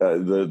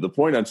 The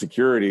point on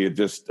security, it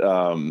just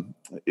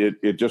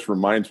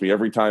reminds me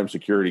every time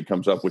security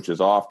comes up, which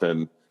is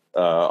often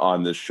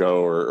on this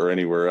show or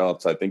anywhere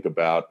else I think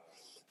about.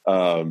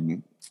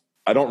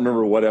 I don't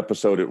remember what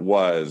episode it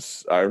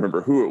was. I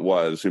remember who it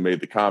was who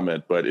made the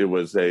comment, but it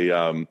was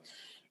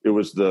it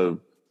was the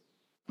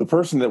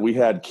person that we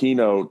had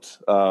keynote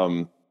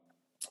one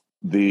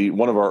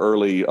of our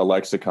early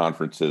Alexa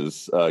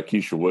conferences,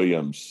 Keisha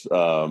Williams,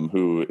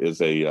 who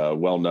is a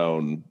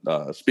well-known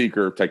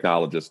speaker,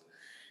 technologist,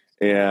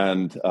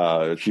 and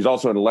she's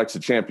also an Alexa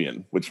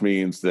champion, which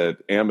means that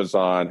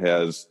Amazon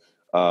has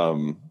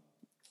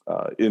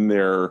in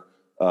their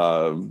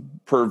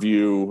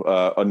purview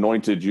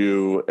anointed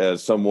you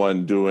as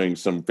someone doing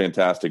some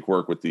fantastic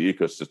work with the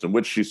ecosystem,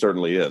 which she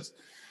certainly is.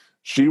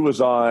 She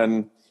was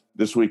on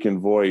This Week in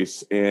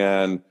Voice,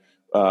 and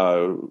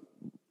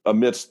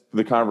amidst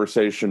the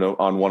conversation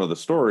on one of the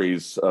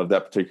stories of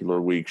that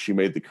particular week, she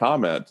made the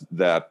comment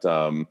that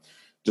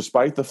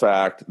despite the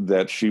fact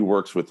that she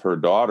works with her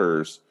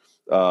daughters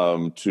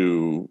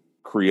to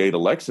create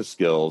Alexa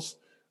skills,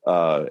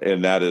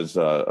 and that is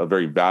a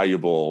very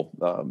valuable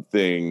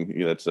thing.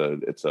 It's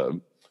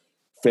a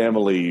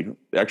family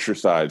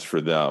exercise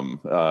for them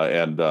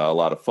and a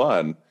lot of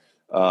fun.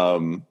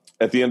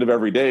 At the end of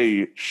every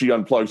day, she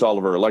unplugs all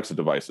of her Alexa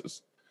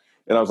devices.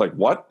 And I was like,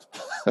 what?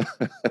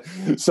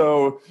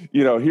 So,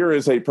 here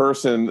is a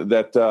person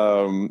that,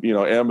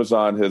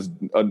 Amazon has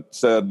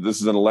said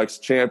this is an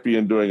Alexa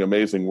champion doing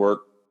amazing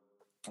work,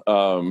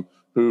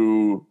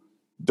 who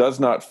does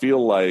not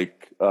feel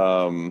like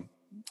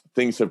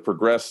things have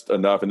progressed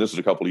enough. And this is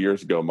a couple of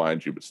years ago,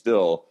 mind you, but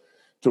still,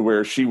 to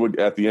where she would,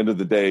 at the end of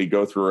the day,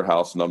 go through her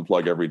house and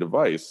unplug every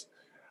device.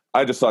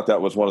 I just thought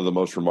that was one of the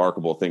most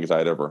remarkable things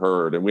I'd ever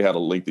heard. And we had a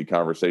lengthy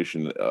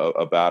conversation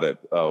about it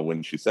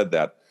when she said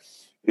that.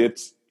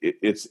 It's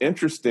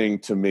interesting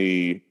to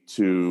me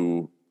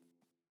to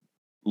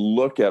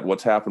look at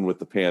what's happened with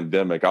the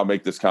pandemic. I'll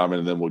make this comment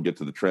and then we'll get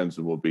to the trends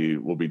and we'll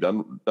be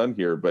done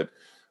here. But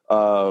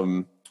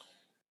one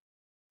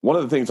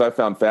of the things I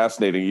found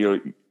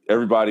fascinating,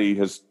 everybody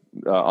has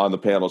on the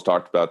panels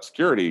talked about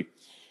security.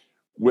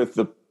 With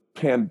the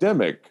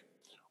pandemic,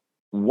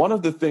 one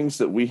of the things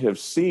that we have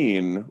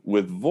seen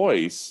with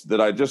voice that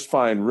I just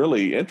find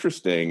really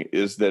interesting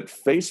is that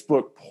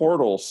Facebook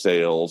portal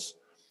sales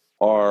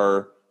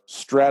are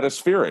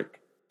stratospheric.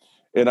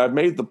 And I've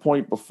made the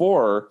point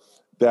before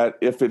that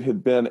if it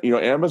had been,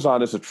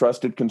 Amazon is a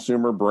trusted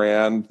consumer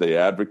brand. They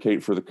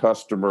advocate for the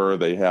customer.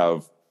 They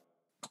have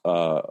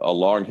a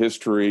long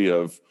history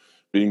of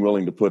being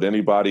willing to put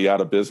anybody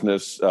out of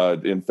business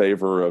in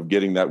favor of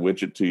getting that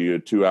widget to you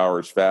 2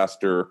 hours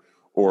faster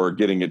or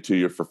getting it to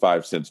you for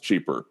 5 cents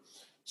cheaper.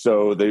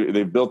 So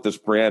they've built this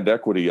brand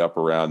equity up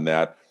around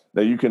that.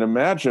 Now, you can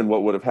imagine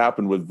what would have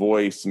happened with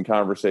voice and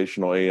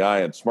conversational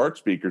AI and smart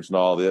speakers and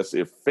all this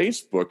if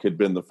Facebook had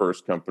been the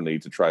first company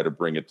to try to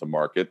bring it to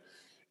market.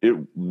 It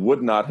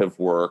would not have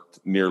worked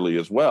nearly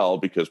as well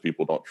because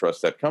people don't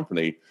trust that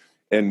company.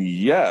 And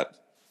yet,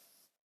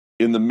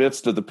 in the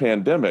midst of the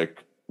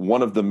pandemic,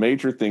 one of the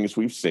major things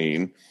we've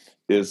seen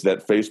is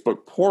that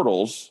Facebook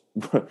portals,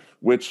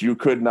 which you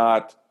could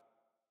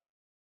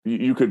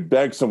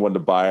beg someone to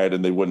buy it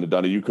and they wouldn't have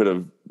done it. You could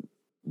have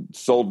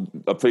sold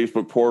a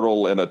Facebook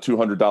portal and a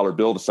 $200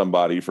 bill to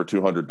somebody for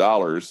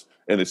 $200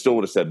 and they still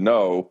would have said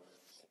no.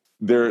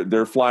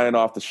 They're flying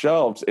off the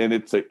shelves. And I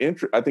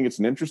think it's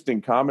an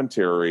interesting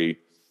commentary,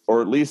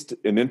 or at least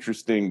an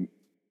interesting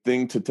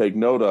thing to take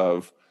note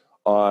of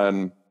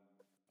on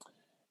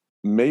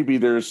maybe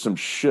there's some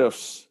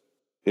shifts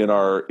in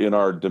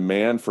our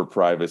demand for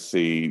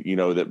privacy,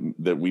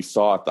 that we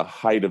saw at the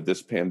height of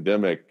this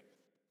pandemic,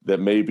 that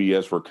maybe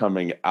as we're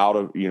coming out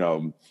of,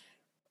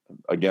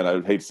 again, I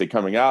would hate to say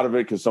coming out of it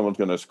because someone's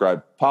going to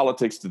ascribe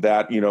politics to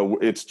that.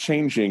 It's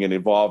changing and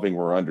evolving.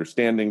 We're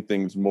understanding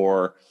things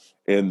more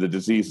and the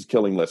disease is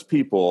killing less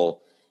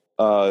people,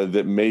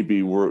 that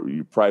maybe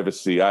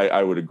privacy,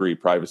 I would agree,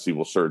 privacy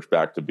will surge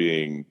back to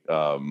being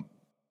a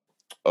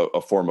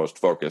foremost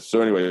focus.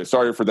 So anyway,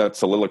 sorry for that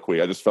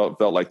soliloquy. I just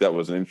felt like that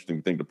was an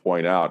interesting thing to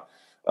point out,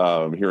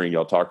 hearing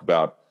y'all talk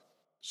about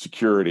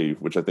security,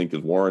 which I think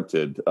is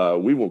warranted.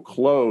 We will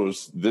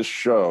close this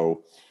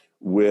show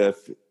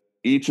with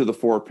each of the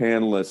four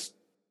panelists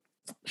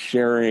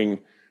sharing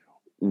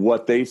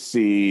what they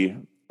see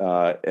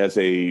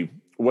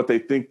what they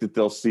think that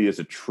they'll see as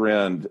a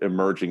trend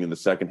emerging in the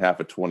second half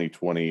of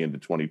 2020 into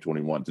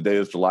 2021. Today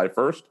is July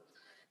 1st.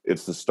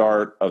 It's the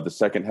start of the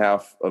second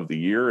half of the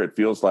year. It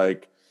feels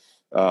like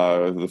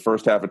the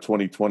first half of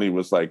 2020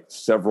 was like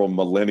several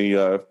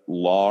millennia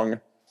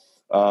long.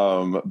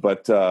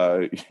 But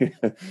here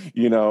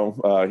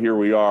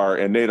we are.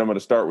 And Nate, I'm going to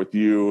start with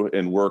you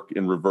and work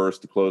in reverse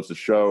to close the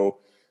show.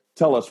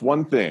 Tell us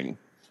one thing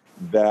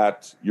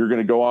that you're going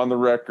to go on the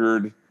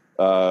record,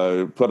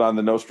 put on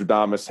the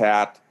Nostradamus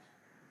hat.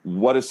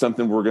 What is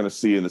something we're going to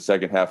see in the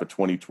second half of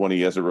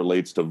 2020 as it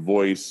relates to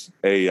voice,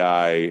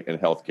 AI,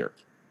 and healthcare?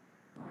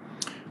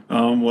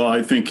 Well,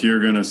 I think you're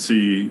going to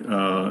see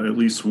at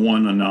least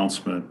one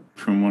announcement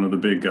from one of the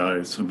big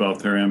guys about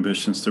their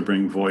ambitions to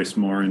bring voice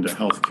more into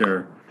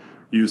healthcare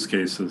use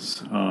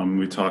cases.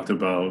 We talked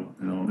about,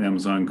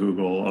 Amazon,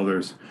 Google,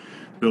 others.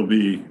 There'll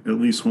be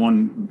at least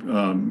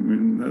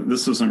one.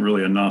 This isn't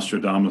really a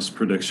Nostradamus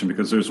prediction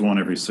because there's one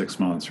every 6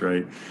 months,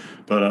 right?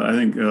 But I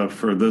think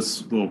for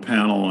this little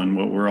panel and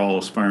what we're all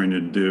aspiring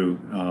to do,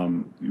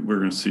 we're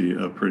going to see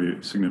a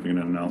pretty significant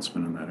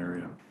announcement in that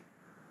area.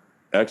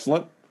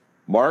 Excellent.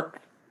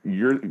 Mark,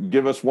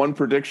 give us one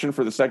prediction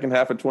for the second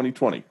half of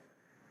 2020.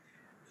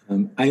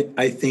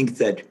 I think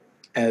that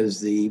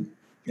as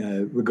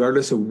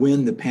regardless of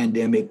when the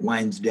pandemic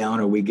winds down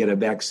or we get a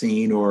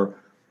vaccine or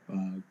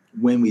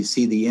when we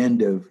see the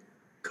end of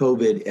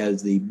COVID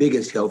as the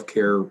biggest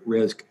healthcare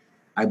risk,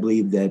 I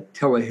believe that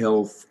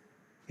telehealth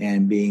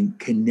and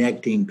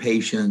connecting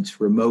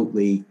patients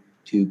remotely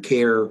to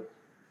care,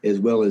 as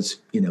well as,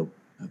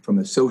 from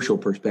a social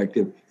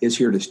perspective, is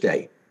here to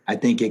stay. I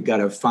think it got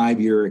a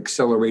 5-year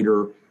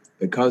accelerator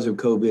because of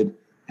COVID,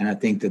 and I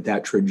think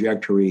that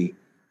trajectory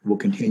will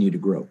continue to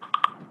grow.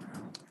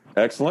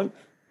 Excellent.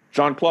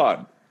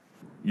 Jean-Claude,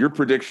 your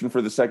prediction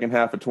for the second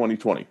half of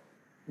 2020.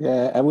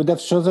 Yeah, I would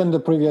have chosen the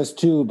previous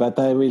two, but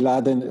I will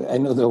add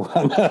another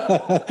one.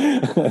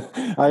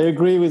 I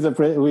agree with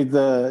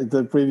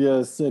the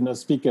previous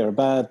speaker,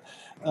 but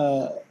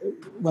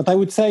what I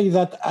would say is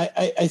that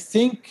I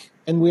think,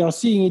 and we are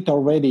seeing it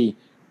already,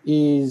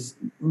 is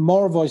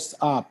more voice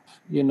app,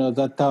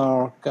 that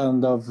are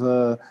kind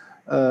of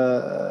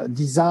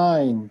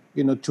design,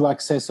 to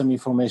access some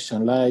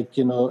information, like,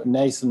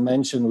 Nathan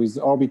mentioned with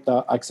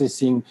Orbita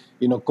accessing,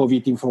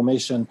 COVID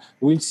information.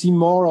 We'll see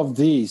more of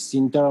this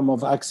in terms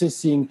of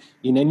accessing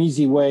in an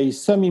easy way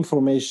some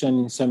information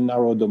in some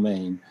narrow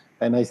domain.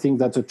 And I think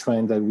that's a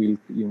trend that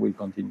will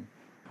continue.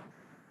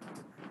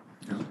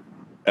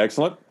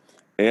 Excellent.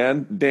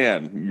 And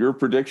Dan, your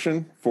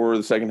prediction for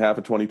the second half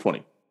of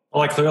 2020?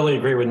 Well, I clearly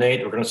agree with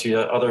Nate. We're going to see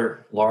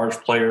other large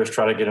players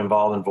try to get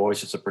involved in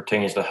voice as it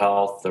pertains to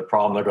health. The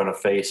problem they're going to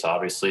face,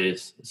 obviously,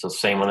 is the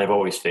same one they've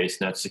always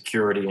faced, and that's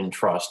security and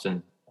trust,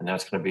 and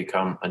that's going to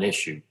become an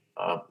issue.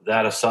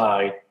 That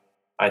aside,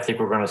 I think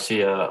we're going to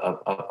see a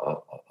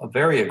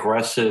very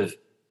aggressive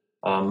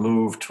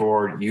move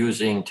toward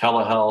using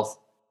telehealth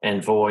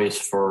and voice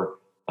for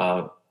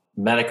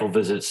medical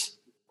visits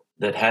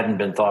that hadn't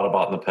been thought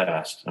about in the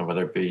past, and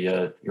whether it be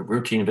your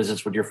routine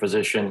visits with your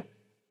physician,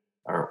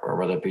 or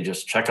whether it be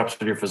just checkups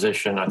with your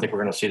physician. I think we're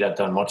going to see that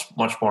done much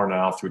more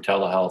now through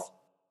telehealth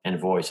and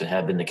voice than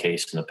had been the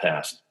case in the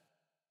past.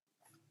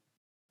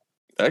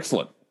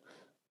 Excellent.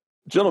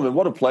 Gentlemen,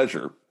 what a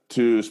pleasure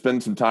to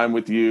spend some time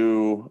with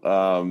you.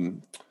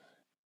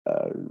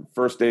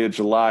 First day of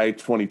July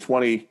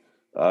 2020,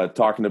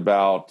 talking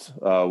about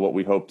what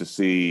we hope to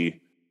see.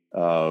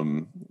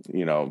 I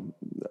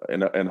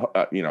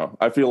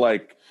feel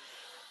like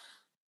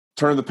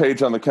turn the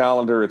page on the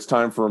calendar. It's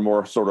time for a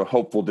more sort of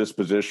hopeful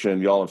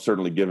disposition. Y'all have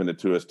certainly given it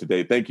to us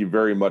today. Thank you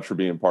very much for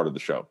being part of the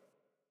show.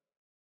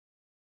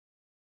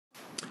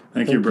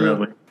 Thank you,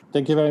 Bradley.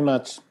 Thank you very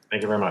much.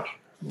 Thank you very much.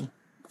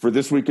 For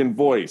This Week in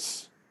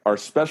Voice, our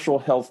special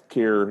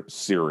healthcare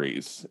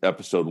series,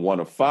 episode 1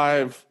 of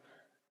 5.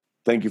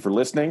 Thank you for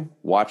listening,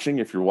 watching,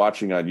 if you're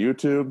watching on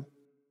YouTube.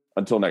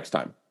 Until next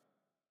time.